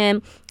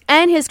congressman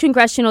and his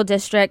congressional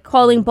district,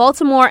 calling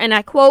Baltimore, and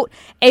I quote,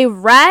 a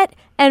rat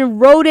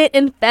and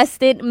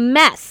rodent-infested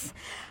mess.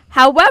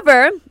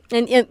 However,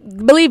 and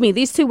believe me,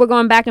 these two were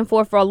going back and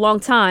forth for a long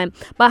time.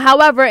 But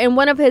however, in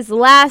one of his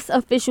last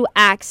official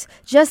acts,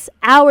 just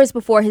hours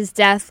before his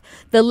death,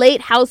 the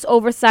late House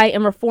Oversight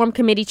and Reform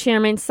Committee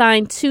chairman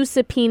signed 2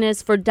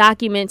 subpoenas for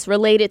documents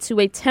related to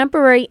a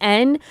temporary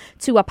end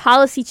to a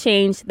policy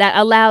change that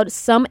allowed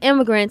some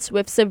immigrants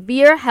with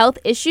severe health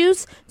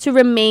issues to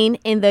remain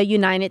in the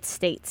United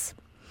States.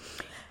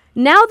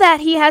 Now that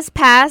he has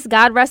passed,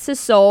 God rest his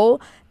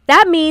soul,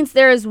 that means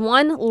there is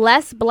one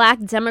less black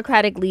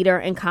Democratic leader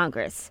in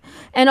Congress.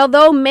 And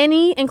although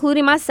many,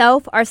 including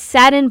myself, are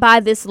saddened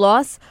by this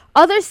loss,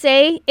 others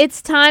say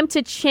it's time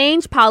to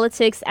change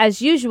politics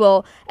as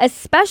usual,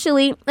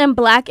 especially in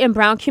black and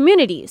brown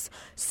communities.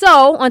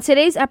 So on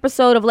today's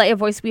episode of Let Your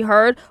Voice Be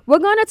Heard, we're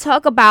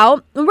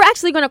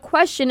actually going to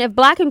question if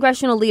black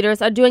congressional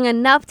leaders are doing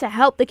enough to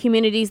help the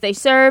communities they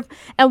serve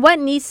and what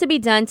needs to be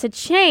done to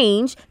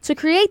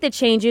create the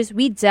changes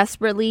we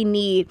desperately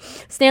need.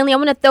 Stanley, I'm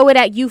going to throw it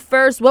at you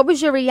first. What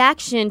was your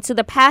reaction to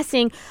the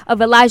passing of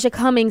Elijah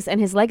Cummings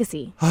and his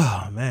legacy?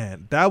 Oh,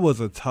 man, that was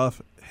a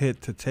tough hit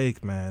to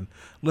take, man.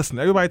 Listen,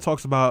 everybody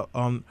talks about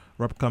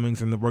Rep.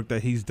 Cummings and the work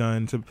that he's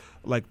done to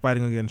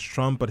fighting against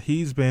Trump, but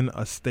he's been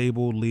a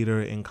stable leader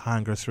in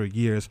Congress for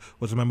years.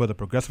 Was a member of the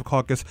Progressive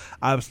Caucus,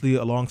 obviously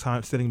a long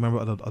time sitting member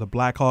of the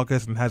Black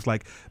Caucus, and has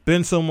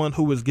been someone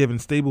who was given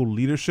stable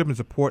leadership and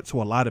support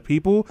to a lot of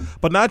people,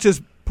 but not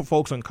just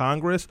folks in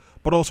Congress,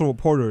 but also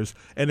reporters.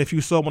 And if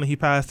you saw when he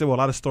passed, there were a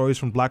lot of stories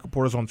from black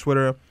reporters on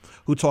Twitter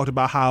who talked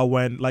about how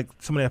when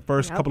some of their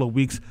first couple of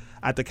weeks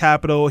at the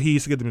Capitol, he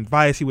used to give them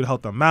advice, he would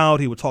help them out,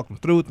 he would talk them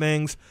through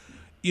things.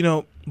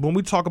 When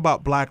we talk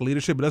about black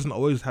leadership, it doesn't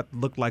always have to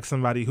look like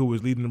somebody who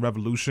was leading the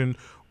revolution.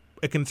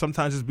 It can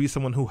sometimes just be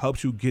someone who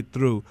helps you get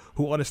through,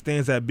 who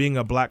understands that being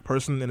a black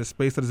person in a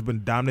space that has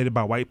been dominated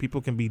by white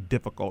people can be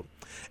difficult,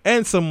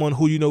 and someone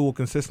who will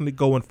consistently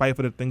go and fight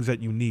for the things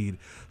that you need.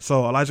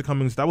 So Elijah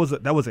Cummings, that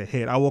was a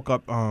hit. I woke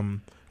up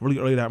really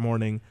early that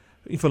morning,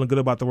 feeling good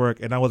about the work,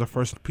 and that was the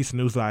first piece of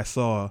news that I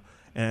saw.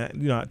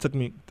 And, I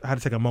had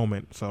to take a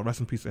moment. So rest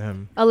in peace to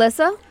him.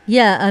 Alyssa?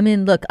 Yeah, I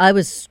mean, look, I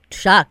was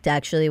shocked,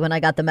 actually, when I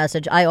got the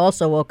message. I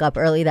also woke up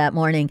early that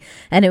morning,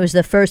 and it was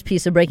the first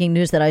piece of breaking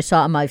news that I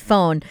saw on my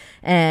phone.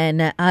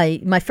 And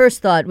my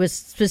first thought was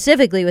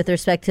specifically with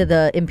respect to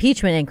the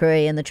impeachment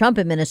inquiry and the Trump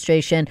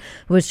administration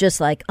was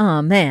just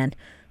oh, man.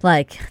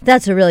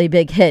 That's a really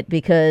big hit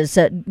because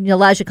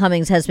Elijah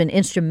Cummings has been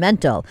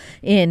instrumental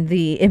in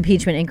the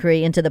impeachment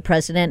inquiry into the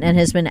president and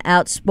has been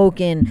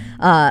outspoken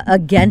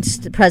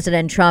against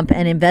President Trump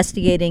and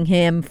investigating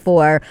him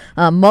for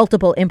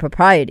multiple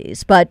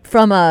improprieties. But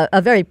from a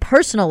very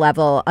personal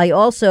level, I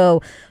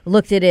also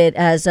looked at it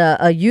as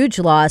a huge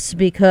loss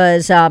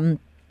because I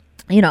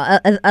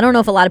don't know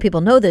if a lot of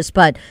people know this,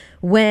 but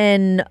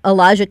when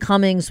Elijah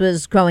Cummings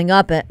was growing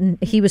up,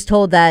 he was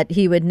told that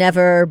he would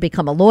never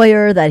become a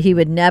lawyer, that he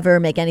would never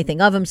make anything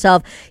of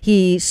himself.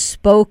 He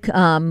spoke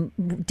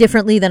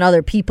differently than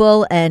other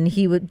people, and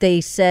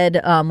they said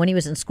when he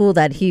was in school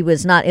that he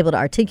was not able to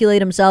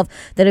articulate himself,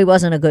 that he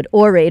wasn't a good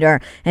orator.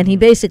 And he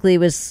basically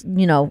was,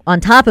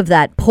 on top of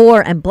that,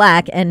 poor and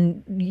black,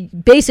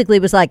 and basically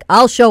was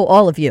I'll show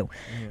all of you.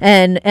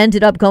 And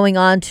ended up going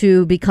on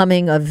to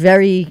becoming a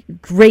very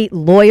great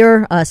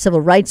lawyer, a civil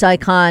rights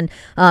icon,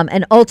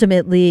 and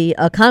ultimately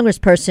a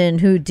congressperson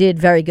who did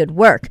very good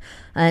work.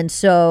 And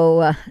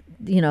so,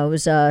 it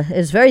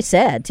was very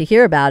sad to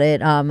hear about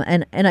it.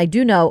 And I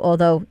do know,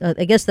 although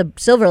I guess the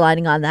silver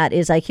lining on that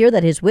is I hear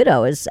that his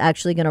widow is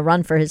actually going to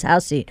run for his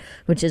House seat,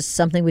 which is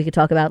something we could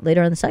talk about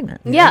later in the segment.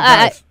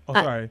 Yeah.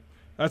 Sorry.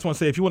 I just want to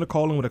say, if you want to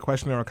call in with a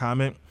question or a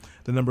comment,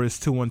 the number is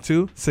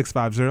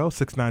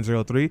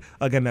 212-650-6903.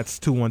 Again, that's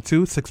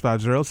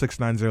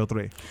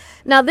 212-650-6903.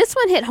 Now, this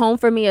one hit home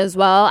for me as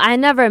well. I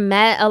never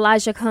met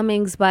Elijah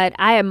Cummings, but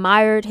I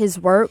admired his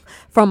work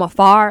from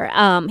afar.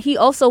 He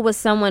also was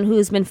someone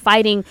who's been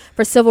fighting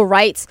for civil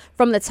rights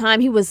from the time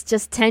he was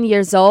just 10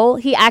 years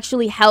old. He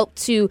actually helped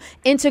to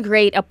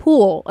integrate a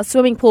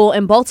swimming pool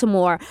in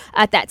Baltimore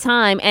at that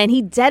time, and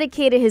he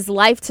dedicated his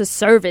life to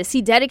service.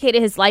 He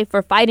dedicated his life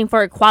for fighting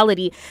for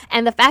equality,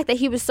 and the fact that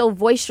he was so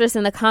boisterous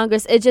in the Congress,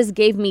 it just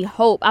gave me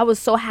hope. I was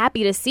so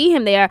happy to see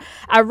him there.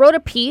 I wrote a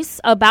piece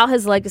about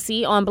his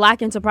legacy on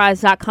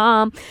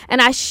blackenterprise.com,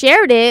 and I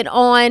shared it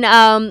on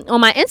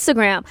my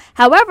Instagram.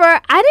 However,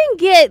 I didn't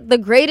get the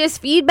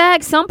greatest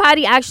feedback.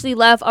 Somebody actually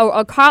left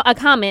a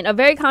comment, a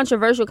very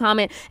controversial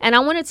comment, and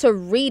I wanted to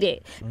read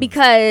it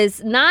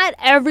because not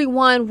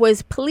everyone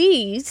was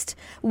pleased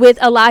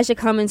with Elijah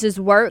Cummings'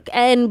 work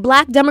and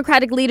Black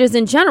Democratic leaders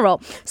in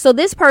general. So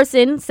this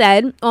person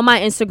said on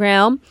my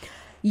Instagram,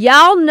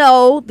 "Y'all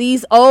know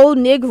these old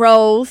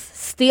Negroes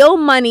steal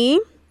money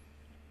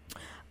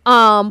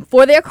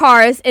for their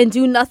cars and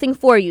do nothing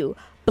for you.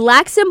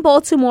 Blacks in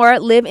Baltimore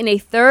live in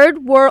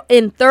third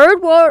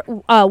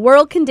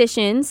world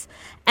conditions,"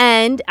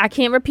 and I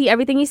can't repeat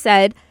everything he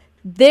said.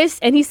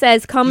 And he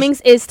says Cummings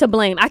is to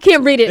blame. I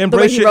can't read it the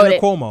way he wrote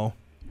it. Cuomo.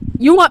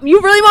 You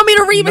really want me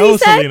to read what he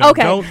said? Selena,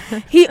 okay. don't.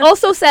 He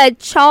also said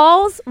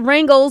Charles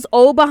Rangel's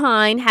old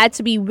behind had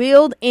to be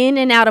wheeled in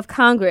and out of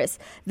Congress.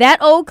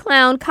 That old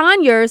clown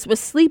Conyers was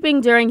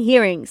sleeping during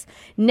hearings.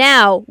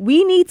 Now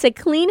we need to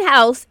clean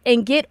house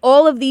and get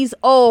all of these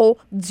old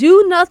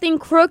do-nothing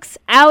crooks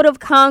out of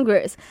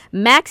Congress.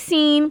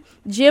 Maxine,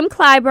 Jim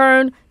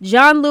Clyburn,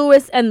 John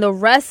Lewis, and the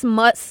rest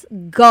must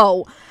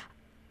go.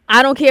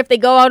 I don't care if they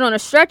go out on a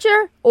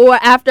stretcher or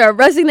after a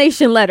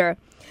resignation letter.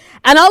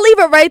 And I'll leave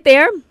it right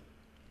there.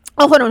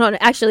 Oh, hold on.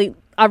 Actually,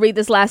 I'll read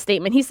this last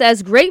statement. He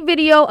says, "Great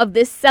video of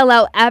this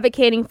sellout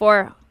advocating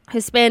for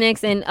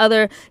Hispanics and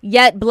other,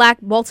 yet Black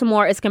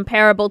Baltimore is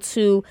comparable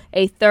to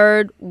a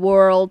third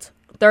world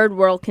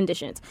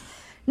conditions."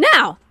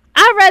 Now,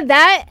 I read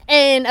that,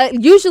 and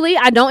usually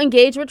I don't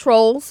engage with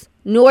trolls,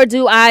 nor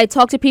do I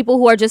talk to people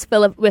who are just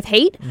filled with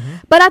hate.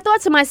 But I thought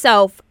to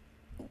myself,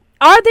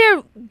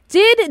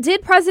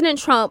 did President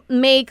Trump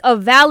make a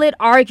valid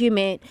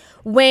argument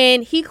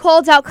when he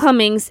called out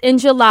Cummings in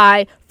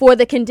July for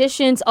the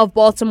conditions of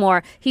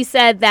Baltimore? He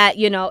said that,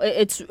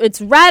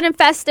 it's rat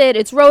infested,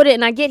 it's rodent,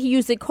 and I get he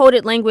used the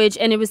coded language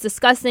and it was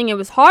disgusting, it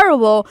was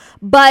horrible,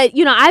 but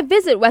I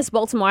visit West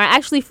Baltimore. I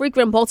actually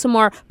frequent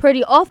Baltimore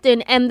pretty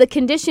often, and the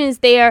conditions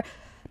there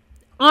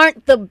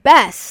aren't the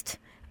best.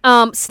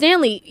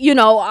 Stanley,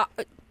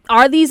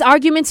 are these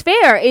arguments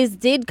fair?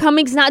 Did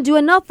Cummings not do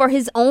enough for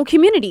his own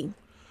community?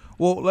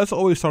 Well, let's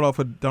always start off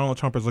with Donald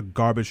Trump as a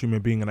garbage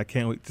human being, and I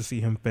can't wait to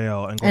see him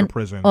fail and go to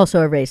prison.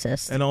 Also a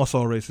racist.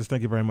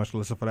 Thank you very much,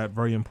 Alyssa, for that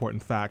very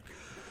important fact.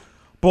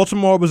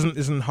 Baltimore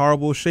is in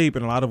horrible shape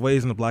in a lot of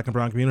ways in the Black and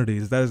brown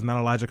communities. That is not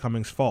Elijah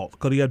Cummings' fault.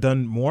 Could he have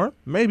done more?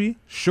 Maybe,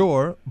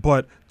 sure.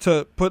 But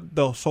to put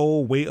the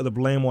sole weight of the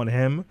blame on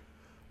him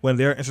when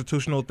there are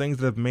institutional things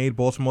that have made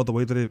Baltimore the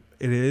way that it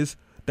is,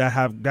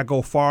 that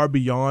go far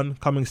beyond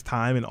Cummings'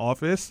 time in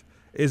office,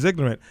 is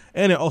ignorant.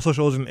 And it also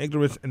shows an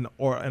ignorance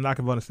or a lack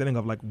of understanding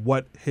of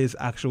what his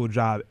actual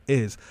job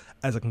is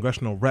as a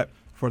congressional rep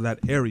for that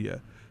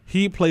area.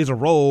 He plays a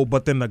role,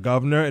 but then the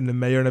governor and the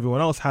mayor and everyone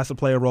else has to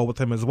play a role with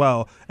him as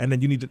well. And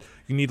then you need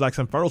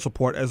some federal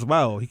support as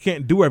well. He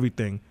can't do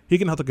everything. He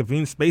can help to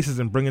convene spaces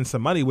and bring in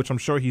some money, which I'm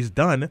sure he's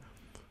done,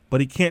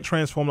 but he can't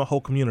transform the whole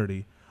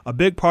community. A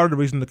big part of the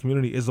reason the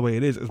community is the way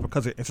it is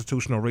because of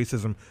institutional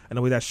racism and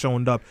the way that's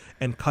shown up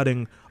in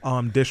cutting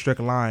district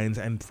lines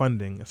and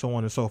funding and so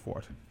on and so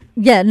forth.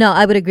 Yeah, no,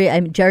 I would agree.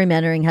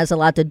 Gerrymandering has a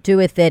lot to do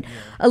with it.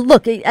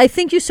 Look, I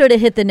think you sort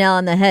of hit the nail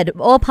on the head.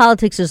 All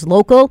politics is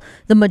local.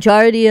 The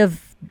majority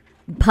of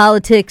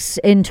politics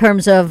in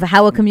terms of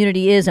how a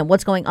community is and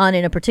what's going on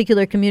in a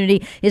particular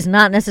community is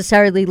not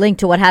necessarily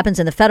linked to what happens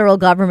in the federal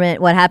government,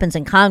 what happens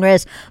in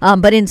Congress,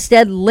 but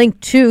instead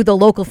linked to the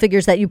local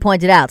figures that you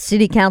pointed out,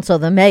 city council,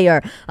 the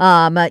mayor,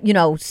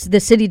 the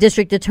city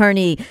district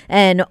attorney,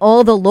 and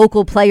all the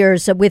local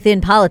players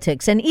within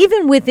politics. And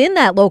even within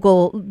that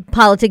local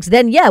politics,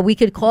 then, we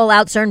could call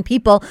out certain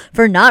people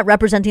for not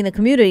representing the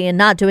community and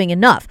not doing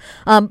enough.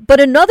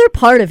 But another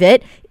part of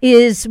it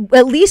is,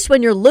 at least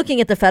when you're looking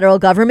at the federal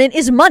government,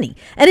 is money.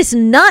 And it's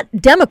not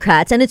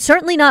Democrats, and it's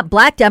certainly not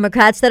Black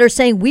Democrats that are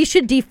saying we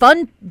should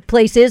defund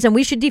places and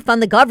we should defund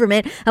the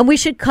government and we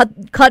should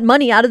cut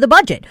money out of the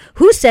budget.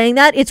 Who's saying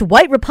that? It's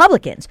white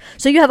Republicans.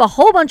 So you have a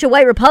whole bunch of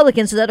white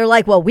Republicans that are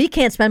like, well, we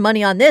can't spend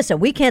money on this and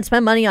we can't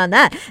spend money on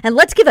that. And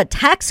let's give a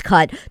tax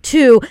cut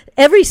to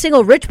every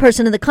single rich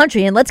person in the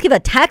country, and let's give a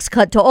tax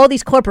cut to all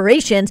these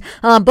corporations.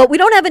 But we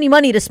don't have any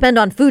money to spend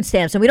on food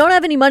stamps, and we don't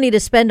have any money to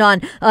spend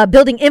on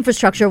building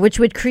infrastructure, which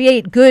would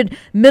create good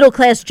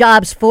middle-class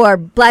jobs for for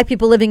black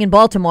people living in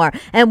Baltimore,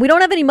 and we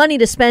don't have any money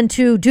to spend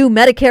to do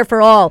Medicare for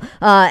all,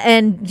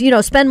 and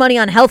spend money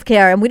on health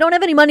care, and we don't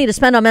have any money to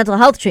spend on mental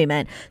health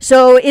treatment.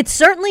 So it's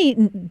certainly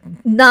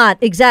not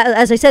exactly,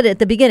 as I said at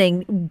the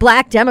beginning,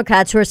 black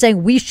Democrats who are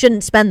saying we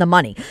shouldn't spend the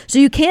money. So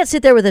you can't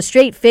sit there with a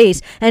straight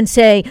face and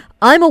say,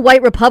 I'm a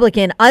white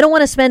Republican, I don't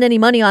want to spend any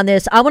money on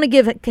this, I want to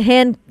give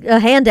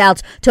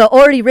handouts to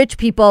already rich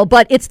people,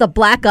 but it's the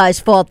black guy's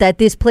fault that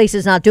this place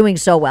is not doing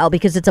so well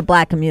because it's a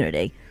black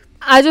community.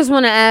 I just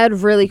want to add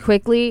really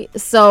quickly,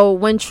 so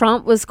when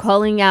Trump was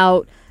calling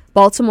out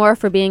Baltimore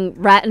for being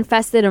rat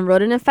infested and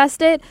rodent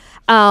infested,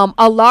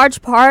 a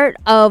large part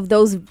of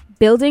those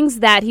buildings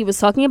that he was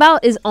talking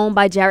about is owned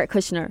by Jared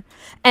Kushner.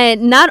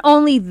 And not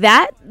only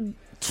that,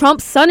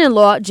 Trump's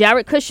son-in-law,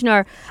 Jared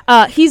Kushner,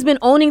 he's been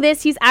owning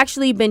this. He's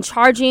actually been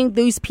charging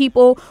these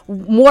people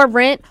more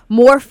rent,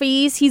 more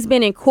fees. He's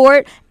been in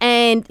court,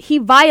 and he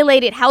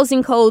violated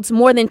housing codes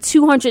more than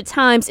 200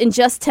 times in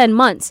just 10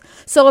 months.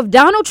 So if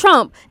Donald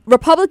Trump,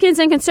 Republicans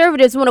and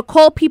conservatives want to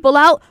call people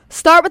out,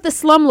 start with the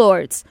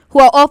slumlords, who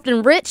are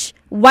often rich,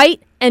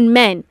 white, and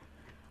men.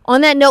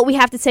 On that note, we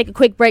have to take a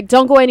quick break.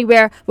 Don't go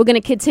anywhere. We're going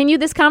to continue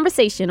this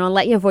conversation on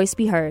Let Your Voice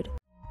Be Heard.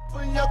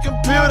 On your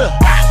computer,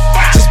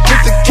 just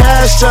put the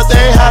cash up,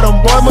 they had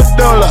on boy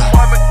Medulla.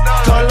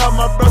 Call up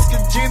my broski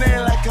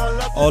Gina like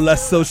call up. All that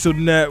social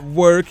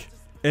network,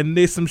 and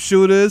they some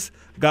shooters.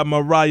 Got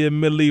Mariah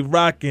Millie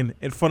rocking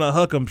in front of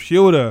her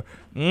computer.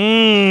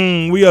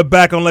 We are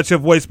back on Let Your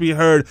Voice Be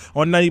Heard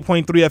on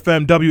 90.3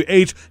 FM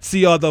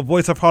WHCR, the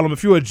voice of Harlem.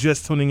 If you are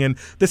just tuning in,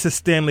 this is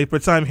Stanley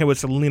Fritz. I'm here with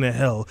Selena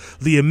Hill,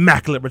 the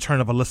immaculate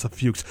return of Alyssa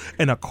Fuchs,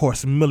 and of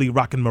course, Millie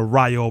rocking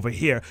Mariah over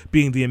here,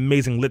 being the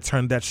amazing lit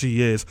turn that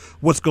she is.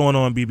 What's going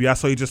on, BB? I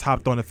saw you just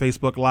hopped on the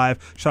Facebook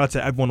Live. Shout out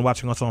to everyone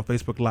watching us on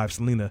Facebook Live.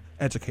 Selena,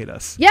 educate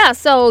us. Yeah,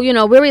 so,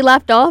 where we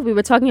left off, we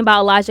were talking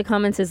about Elijah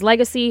Cummings'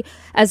 legacy,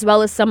 as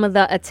well as some of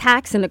the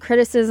attacks and the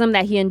criticism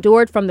that he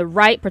endured from the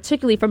right,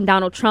 particularly from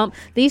Donald Trump.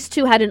 These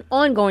two had an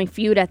ongoing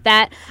feud at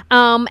that.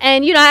 And,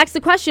 I asked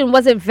the question,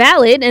 was it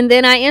valid? And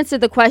then I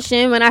answered the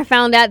question when I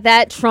found out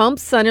that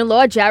Trump's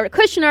son-in-law, Jared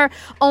Kushner,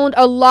 owned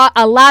a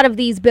lot of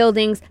these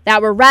buildings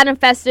that were rat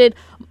infested,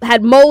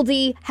 had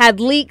moldy, had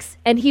leaks,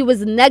 and he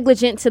was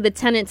negligent to the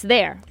tenants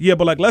there. Yeah,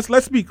 but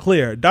let's be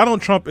clear.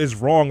 Donald Trump is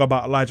wrong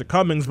about Elijah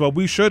Cummings, but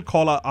we should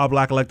call out our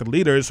black elected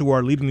leaders who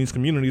are leading these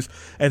communities,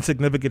 and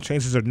significant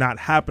changes are not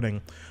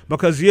happening.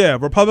 Because,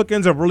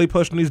 Republicans are really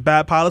pushing these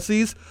bad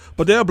policies,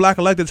 but there are black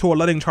electeds who are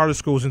letting charter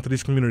schools into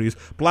these communities,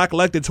 black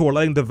electeds who are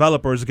letting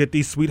developers get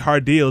these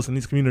sweetheart deals in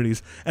these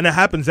communities. And it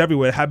happens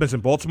everywhere. It happens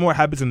in Baltimore, it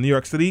happens in New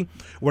York City,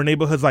 where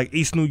neighborhoods like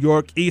East New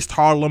York, East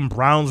Harlem,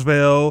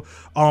 Brownsville,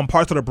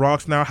 parts of the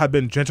Bronx now have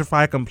been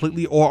gentrified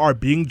completely or are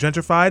being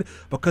gentrified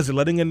because they're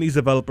letting in these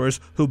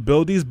developers who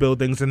build these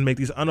buildings and make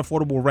these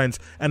unaffordable rents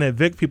and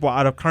evict people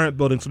out of current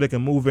buildings so they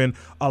can move in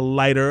a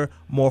lighter,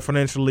 more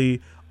financially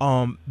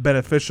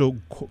beneficial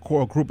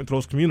group into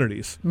those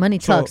communities. Money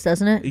talks,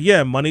 doesn't it?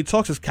 Yeah, money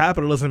talks. Is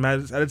capitalism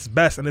at its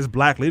best, and it's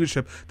black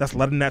leadership that's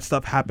letting that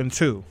stuff happen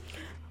too.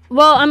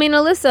 Well,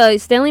 Alyssa,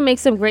 Stanley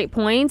makes some great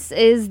points.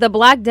 Is the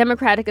black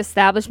Democratic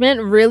establishment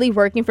really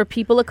working for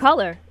people of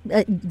color?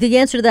 The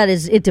answer to that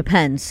is it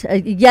depends.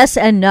 Yes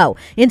and no.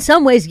 In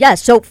some ways,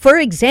 yes. So, for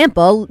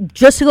example,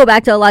 just to go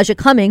back to Elijah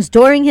Cummings,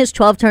 during his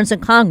 12 terms in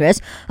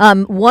Congress,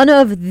 one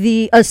of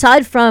the,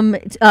 aside from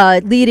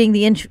leading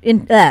the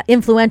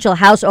influential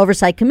House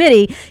Oversight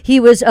Committee, he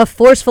was a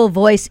forceful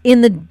voice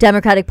in the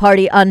Democratic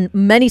Party on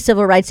many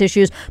civil rights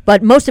issues,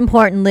 but most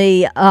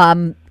importantly,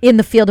 in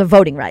the field of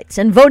voting rights.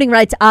 And voting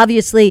rights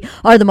obviously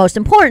are the most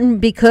important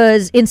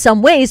because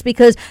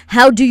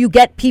how do you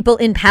get people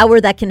in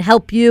power that can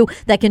help you,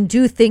 that can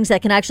do things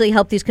that can actually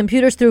help these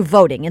computers through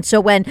voting? And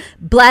so when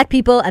black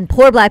people and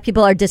poor black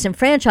people are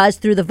disenfranchised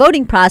through the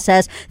voting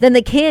process, then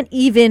they can't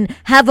even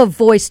have a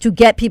voice to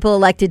get people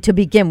elected to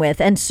begin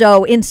with. And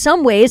so in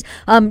some ways,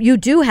 you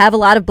do have a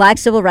lot of black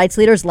civil rights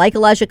leaders like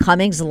Elijah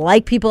Cummings,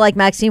 like people like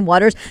Maxine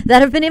Waters,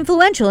 that have been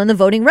influential in the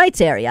voting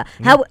rights area.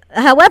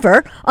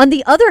 However, on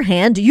the other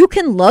hand, you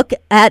can look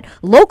at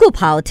local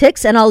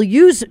politics, and I'll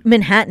use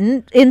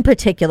Manhattan in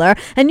particular,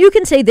 and you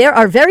can say there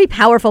are very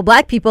powerful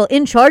black people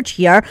in charge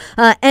here,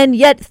 and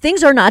yet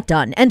things are not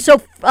done. And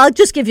so I'll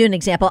just give you an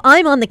example.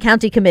 I'm on the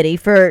county committee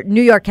for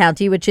New York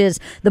County, which is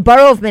the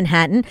borough of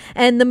Manhattan,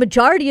 and the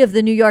majority of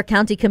the New York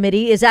County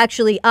Committee is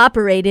actually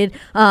operated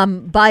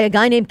by a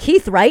guy named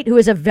Keith Wright, who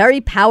is a very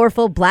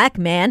powerful black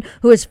man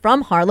who is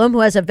from Harlem,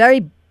 who has a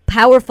very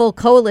powerful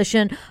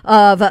coalition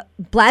of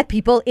black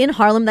people in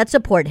Harlem that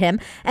support him.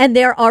 And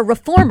there are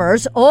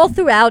reformers all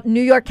throughout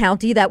New York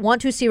County that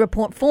want to see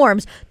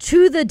reforms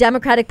to the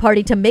Democratic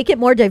Party to make it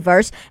more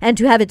diverse and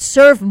to have it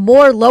serve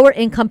more lower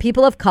income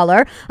people of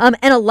color. And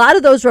a lot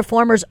of those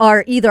reformers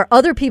are either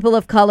other people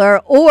of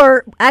color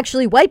or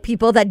actually white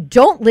people that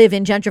don't live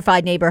in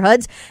gentrified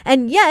neighborhoods.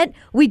 And yet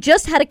we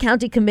just had a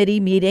county committee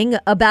meeting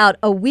about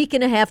a week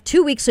and a half,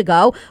 2 weeks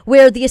ago,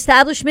 where the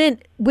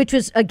establishment which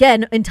was,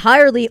 again,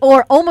 entirely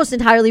or almost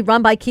entirely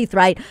run by Keith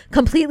Wright,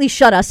 completely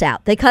shut us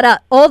out. They cut out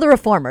all the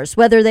reformers,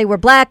 whether they were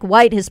black,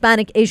 white,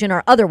 Hispanic, Asian,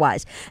 or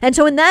otherwise. And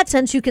so in that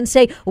sense, you can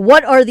say,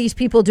 what are these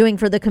people doing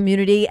for the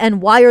community,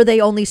 and why are they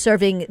only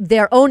serving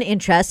their own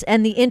interests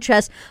and the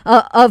interests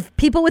of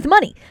people with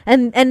money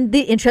and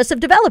the interests of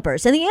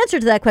developers? And the answer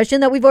to that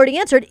question that we've already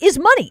answered is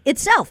money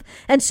itself.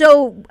 And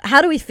so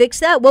how do we fix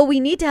that? Well, we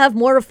need to have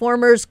more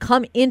reformers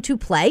come into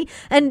play,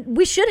 and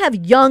we should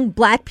have young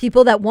black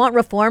people that want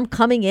reform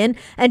coming in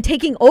and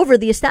taking over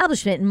the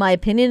establishment, in my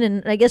opinion.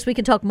 And I guess we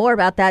can talk more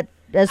about that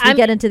as we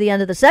get into the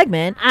end of the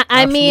segment.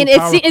 I mean,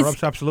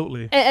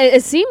 absolutely.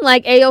 It seemed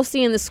like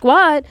AOC and the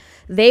squad,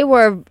 they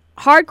were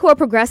hardcore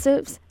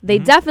progressives. They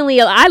definitely,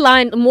 I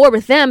aligned more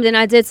with them than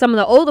I did some of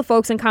the older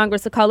folks in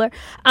Congress of color.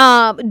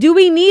 Do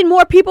we need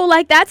more people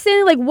like that,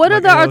 Sandy? Like, what are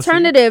the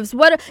alternatives?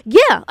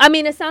 I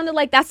mean, it sounded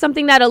like that's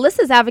something that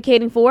Alyssa's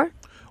advocating for.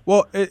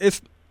 Well,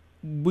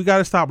 we got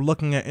to stop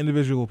looking at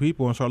individual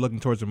people and start looking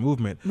towards a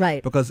movement.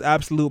 Right. Because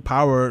absolute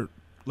power,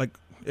 like,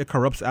 it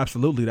corrupts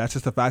absolutely. That's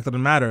just a fact of the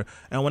matter.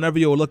 And whenever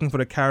you're looking for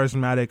the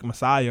charismatic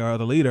messiah or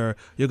the leader,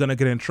 you're going to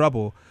get in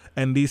trouble.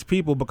 And these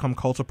people become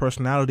cults of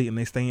personality, and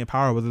they stay in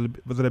power whether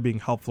they're being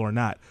helpful or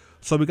not.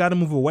 So we got to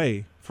move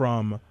away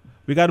from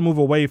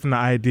the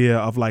idea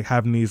of like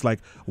having these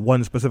like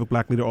one specific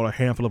black leader or a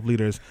handful of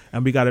leaders.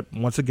 And we got to,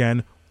 once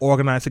again,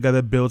 organize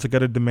together, build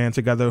together, demand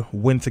together,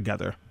 win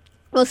together.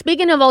 Well,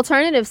 speaking of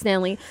alternatives,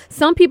 Stanley,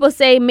 some people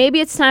say maybe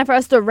it's time for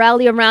us to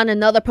rally around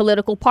another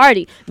political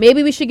party.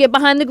 Maybe we should get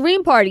behind the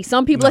Green Party.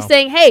 Some people are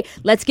saying, hey,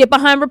 let's get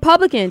behind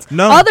Republicans.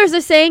 No. Others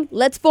are saying,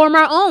 let's form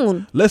our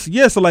own.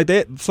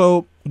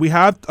 So we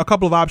have a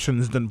couple of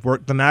options.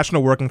 The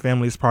National Working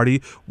Families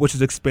Party, which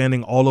is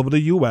expanding all over the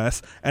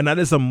U.S., and that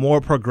is a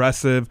more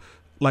progressive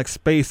like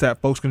space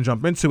that folks can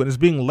jump into, and it's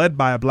being led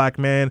by a black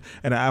man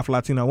and an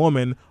Afro-Latina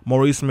woman,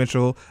 Maurice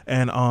Mitchell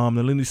and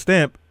Nalini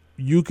Stamp.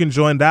 You can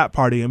join that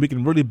party, and we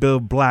can really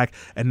build black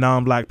and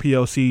non-black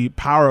POC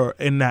power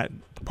in that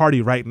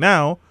party right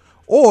now.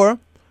 Or,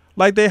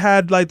 like they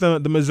had like the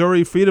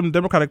Missouri Freedom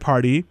Democratic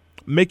Party,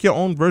 make your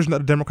own version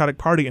of the Democratic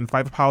Party and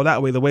fight for power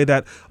that way, the way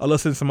that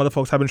Alyssa and some other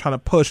folks have been trying to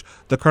push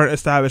the current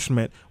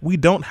establishment. We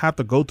don't have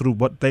to go through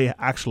what they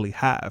actually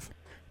have.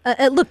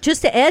 Look,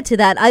 just to add to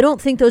that, I don't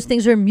think those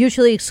things are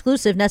mutually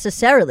exclusive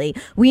necessarily.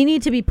 We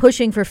need to be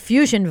pushing for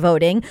fusion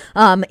voting.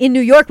 In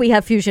New York, we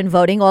have fusion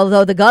voting,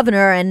 although the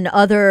governor and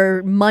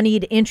other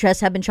moneyed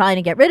interests have been trying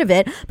to get rid of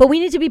it. But we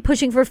need to be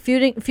pushing for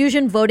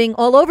fusion voting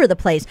all over the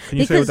place. Can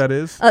you say what that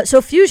is?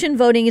 So fusion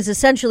voting is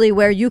essentially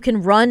where you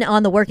can run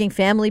on the Working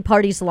Family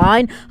Party's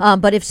line,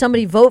 but if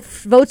somebody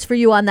votes for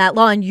you on that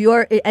line,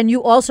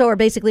 you also are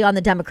basically on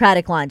the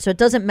Democratic line. So it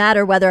doesn't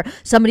matter whether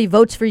somebody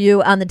votes for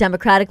you on the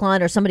Democratic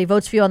line or somebody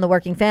votes for you on the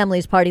Working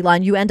Families Party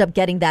line, you end up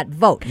getting that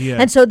vote. Yeah.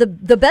 And so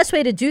the best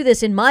way to do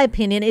this, in my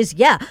opinion, is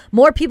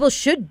more people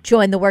should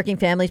join the Working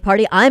Families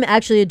Party. I'm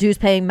actually a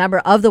dues-paying member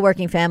of the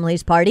Working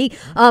Families Party,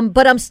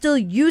 but I'm still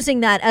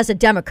using that as a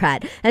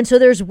Democrat. And so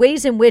there's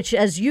ways in which,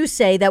 as you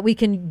say, that we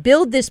can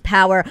build this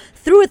power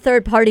through a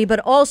third party,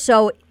 but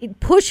also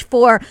push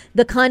for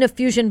the kind of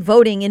fusion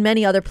voting in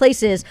many other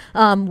places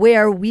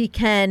where we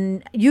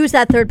can use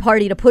that third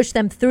party to push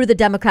them through the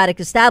Democratic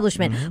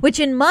establishment, which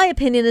in my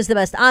opinion is the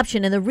best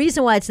option. And the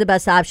reason why it's the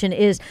best option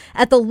is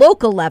at the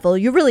local level,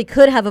 you really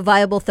could have a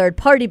viable third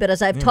party. But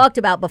as I've talked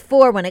about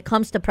before, when it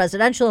comes to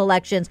presidential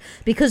elections,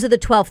 because of the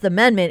 12th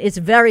Amendment, it's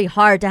very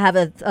hard to have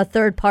a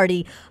third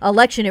party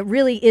election. It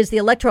really is. The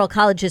Electoral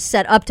College is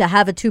set up to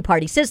have a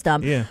two-party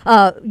system. Yeah.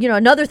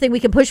 Another thing we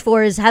can push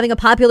for is having a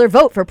popular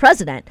vote for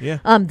president. Yeah.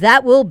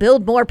 That will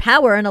build more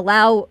power and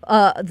allow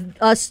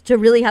us to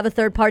really have a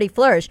third party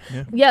flourish.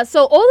 Yeah,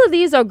 so all of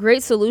these are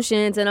great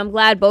solutions, and I'm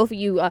glad both of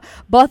you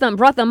brought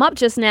them up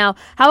just now.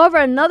 However,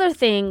 another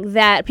thing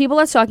that people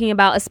are talking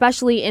about,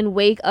 especially in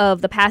wake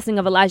of the passing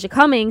of Elijah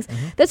Cummings,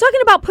 they're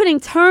talking about putting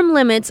term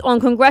limits on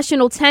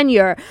congressional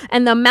tenure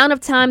and the amount of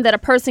time that a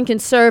person can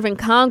serve in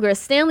Congress.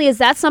 Stanley, is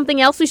that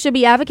something else we should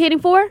be advocating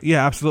for?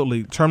 Yeah,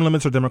 absolutely. Term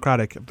limits are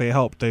democratic. They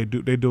help. They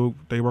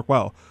work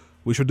well.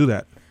 We should do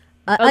that.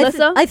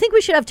 I think we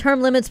should have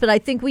term limits, but I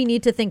think we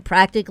need to think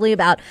practically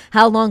about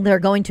how long they're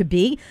going to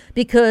be,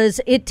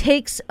 because it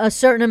takes a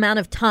certain amount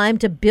of time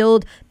to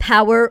build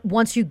power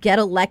once you get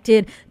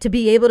elected to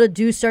be able to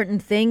do certain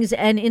things.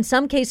 And in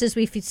some cases,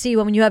 we see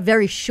when you have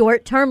very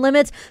short term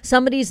limits,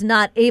 somebody's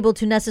not able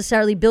to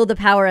necessarily build the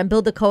power and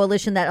build the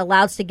coalition that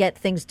allows to get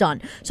things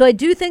done. So I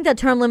do think that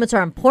term limits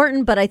are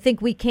important, but I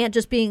think we can't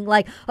just being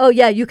like, oh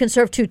yeah, you can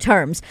serve 2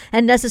 terms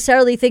and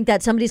necessarily think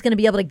that somebody's going to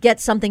be able to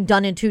get something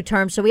done in 2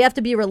 terms. So we have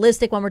to be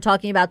realistic when we're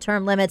talking about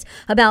term limits,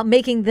 about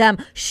making them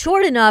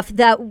short enough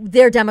that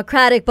they're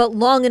democratic, but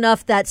long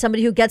enough that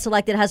somebody who gets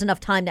elected has enough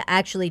time to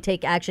actually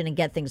take action and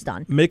get things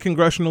done. Make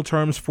congressional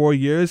terms 4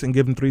 years and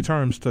give them 3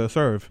 terms to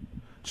serve.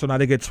 So now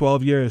they get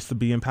 12 years to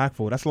be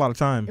impactful. That's a lot of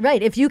time.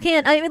 Right. If you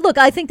can't,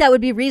 I think that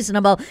would be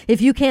reasonable.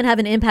 If you can't have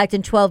an impact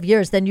in 12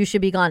 years, then you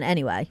should be gone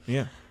anyway.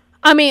 Yeah.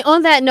 I mean,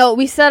 on that note,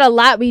 we said a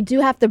lot. We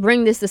do have to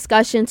bring this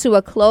discussion to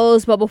a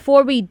close. But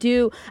before we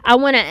do, I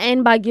want to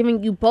end by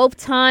giving you both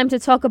time to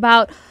talk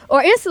about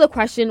or answer the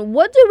question,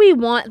 what do we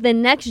want the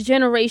next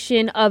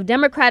generation of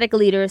Democratic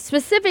leaders,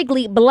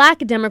 specifically Black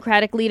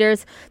Democratic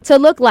leaders, to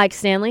look like,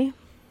 Stanley?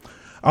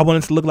 I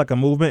want it to look like a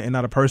movement and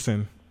not a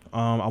person.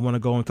 I want to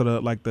go into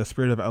the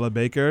spirit of Ella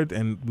Baker,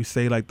 and we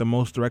say like the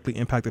most directly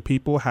impacted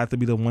people have to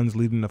be the ones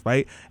leading the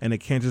fight, and it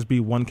can't just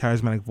be one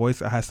charismatic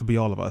voice. It has to be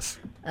all of us.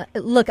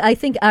 Look, I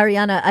think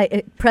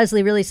Ariana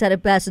Presley really said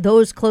it best.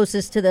 Those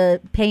closest to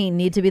the pain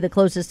need to be the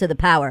closest to the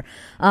power.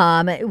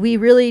 We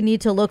really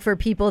need to look for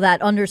people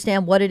that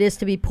understand what it is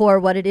to be poor,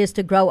 what it is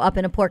to grow up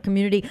in a poor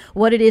community,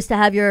 what it is to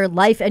have your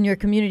life and your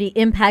community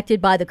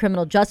impacted by the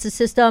criminal justice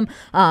system,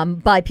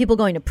 by people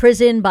going to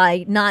prison,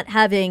 by not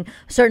having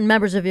certain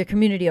members of your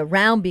community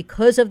around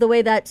because of the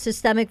way that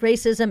systemic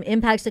racism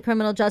impacts the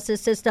criminal justice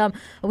system.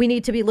 We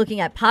need to be looking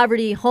at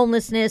poverty,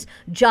 homelessness,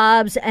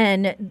 jobs,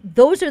 and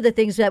those are the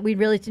things that we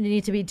really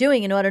need to be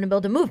doing in order to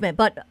build a movement.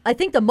 But I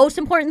think the most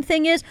important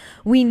thing is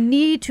we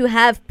need to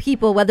have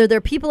people, whether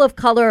they're people of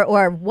color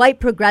or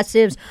white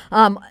progressives,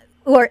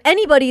 or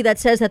anybody that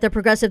says that they're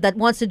progressive that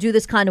wants to do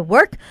this kind of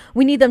work,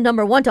 we need them,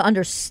 number one, to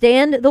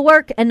understand the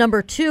work. And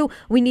number two,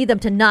 we need them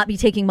to not be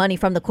taking money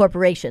from the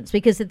corporations.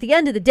 Because at the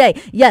end of the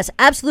day, yes,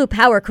 absolute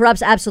power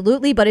corrupts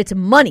absolutely, but it's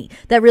money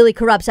that really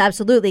corrupts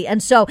absolutely.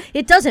 And so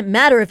it doesn't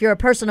matter if you're a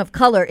person of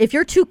color. If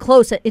you're too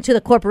close to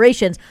the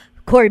corporations,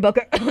 Cory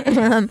Booker,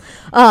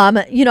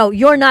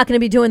 you're not going to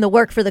be doing the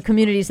work for the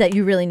communities that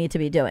you really need to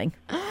be doing.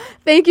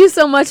 Thank you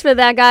so much for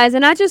that, guys.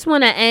 And I just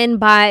want to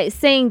end by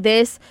saying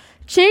this.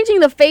 Changing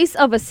the face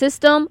of a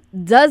system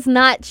does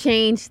not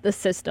change the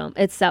system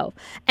itself.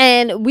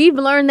 And we've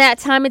learned that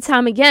time and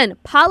time again.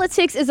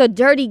 Politics is a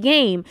dirty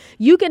game.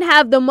 You can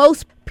have the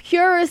most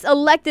purest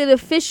elected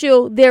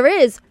official there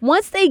is.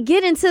 Once they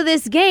get into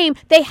this game,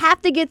 they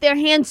have to get their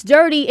hands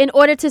dirty in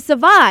order to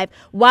survive.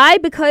 Why?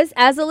 Because,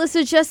 as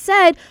Alyssa just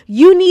said,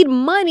 you need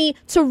money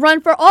to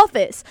run for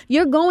office.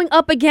 You're going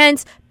up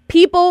against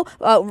people,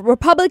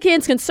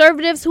 Republicans,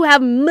 conservatives who have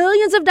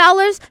millions of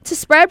dollars to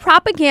spread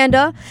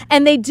propaganda,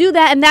 and they do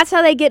that, and that's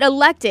how they get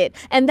elected.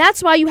 And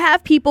that's why you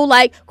have people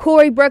like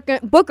Cory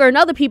Booker and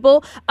other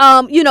people,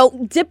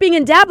 dipping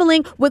and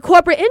dabbling with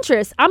corporate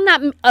interests. I'm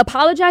not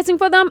apologizing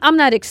for them. I'm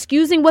not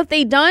excusing what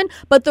they've done.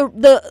 But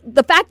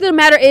the fact of the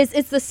matter is,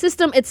 it's the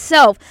system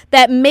itself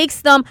that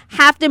makes them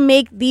have to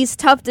make these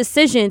tough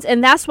decisions,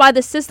 and that's why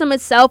the system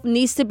itself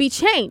needs to be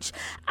changed.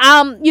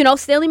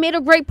 Stanley made a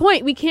great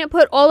point. We can't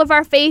put all of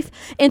our faith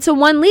into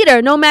one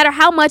leader. No matter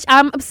how much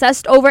I'm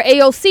obsessed over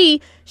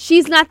AOC,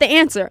 she's not the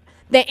answer.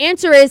 The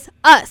answer is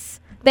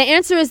us. The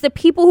answer is the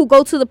people who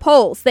go to the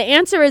polls. The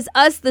answer is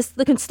us,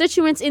 the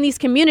constituents in these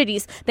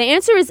communities. The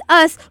answer is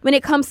us when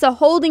it comes to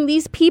holding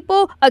these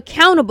people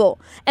accountable.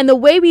 And the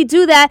way we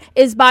do that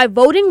is by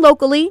voting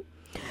locally,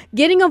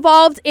 getting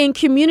involved in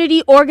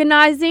community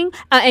organizing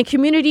and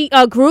community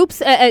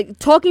groups,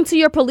 talking to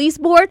your police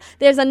board.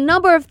 There's a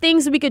number of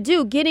things we could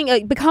do.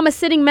 Become a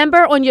sitting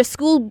member on your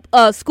school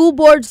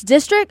board's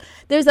district.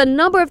 There's a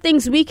number of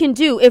things we can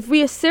do. If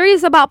we are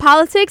serious about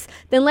politics,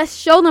 then let's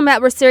show them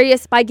that we're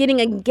serious by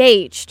getting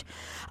engaged.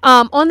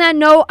 On that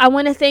note, I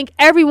want to thank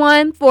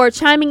everyone for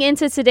chiming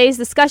into today's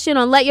discussion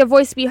on Let Your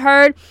Voice Be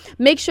Heard.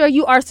 Make sure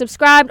you are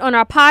subscribed on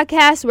our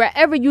podcast,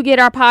 wherever you get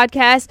our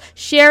podcast.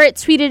 Share it,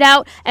 tweet it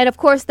out. And of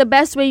course, the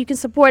best way you can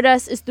support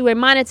us is through a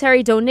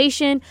monetary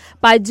donation.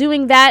 By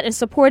doing that and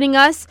supporting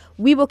us,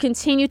 we will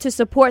continue to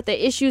support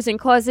the issues and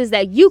causes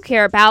that you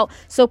care about.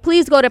 So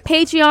please go to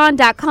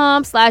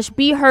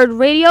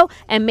patreon.com/BeHeardRadio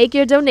and make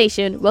your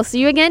donation. We'll see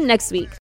you again next week.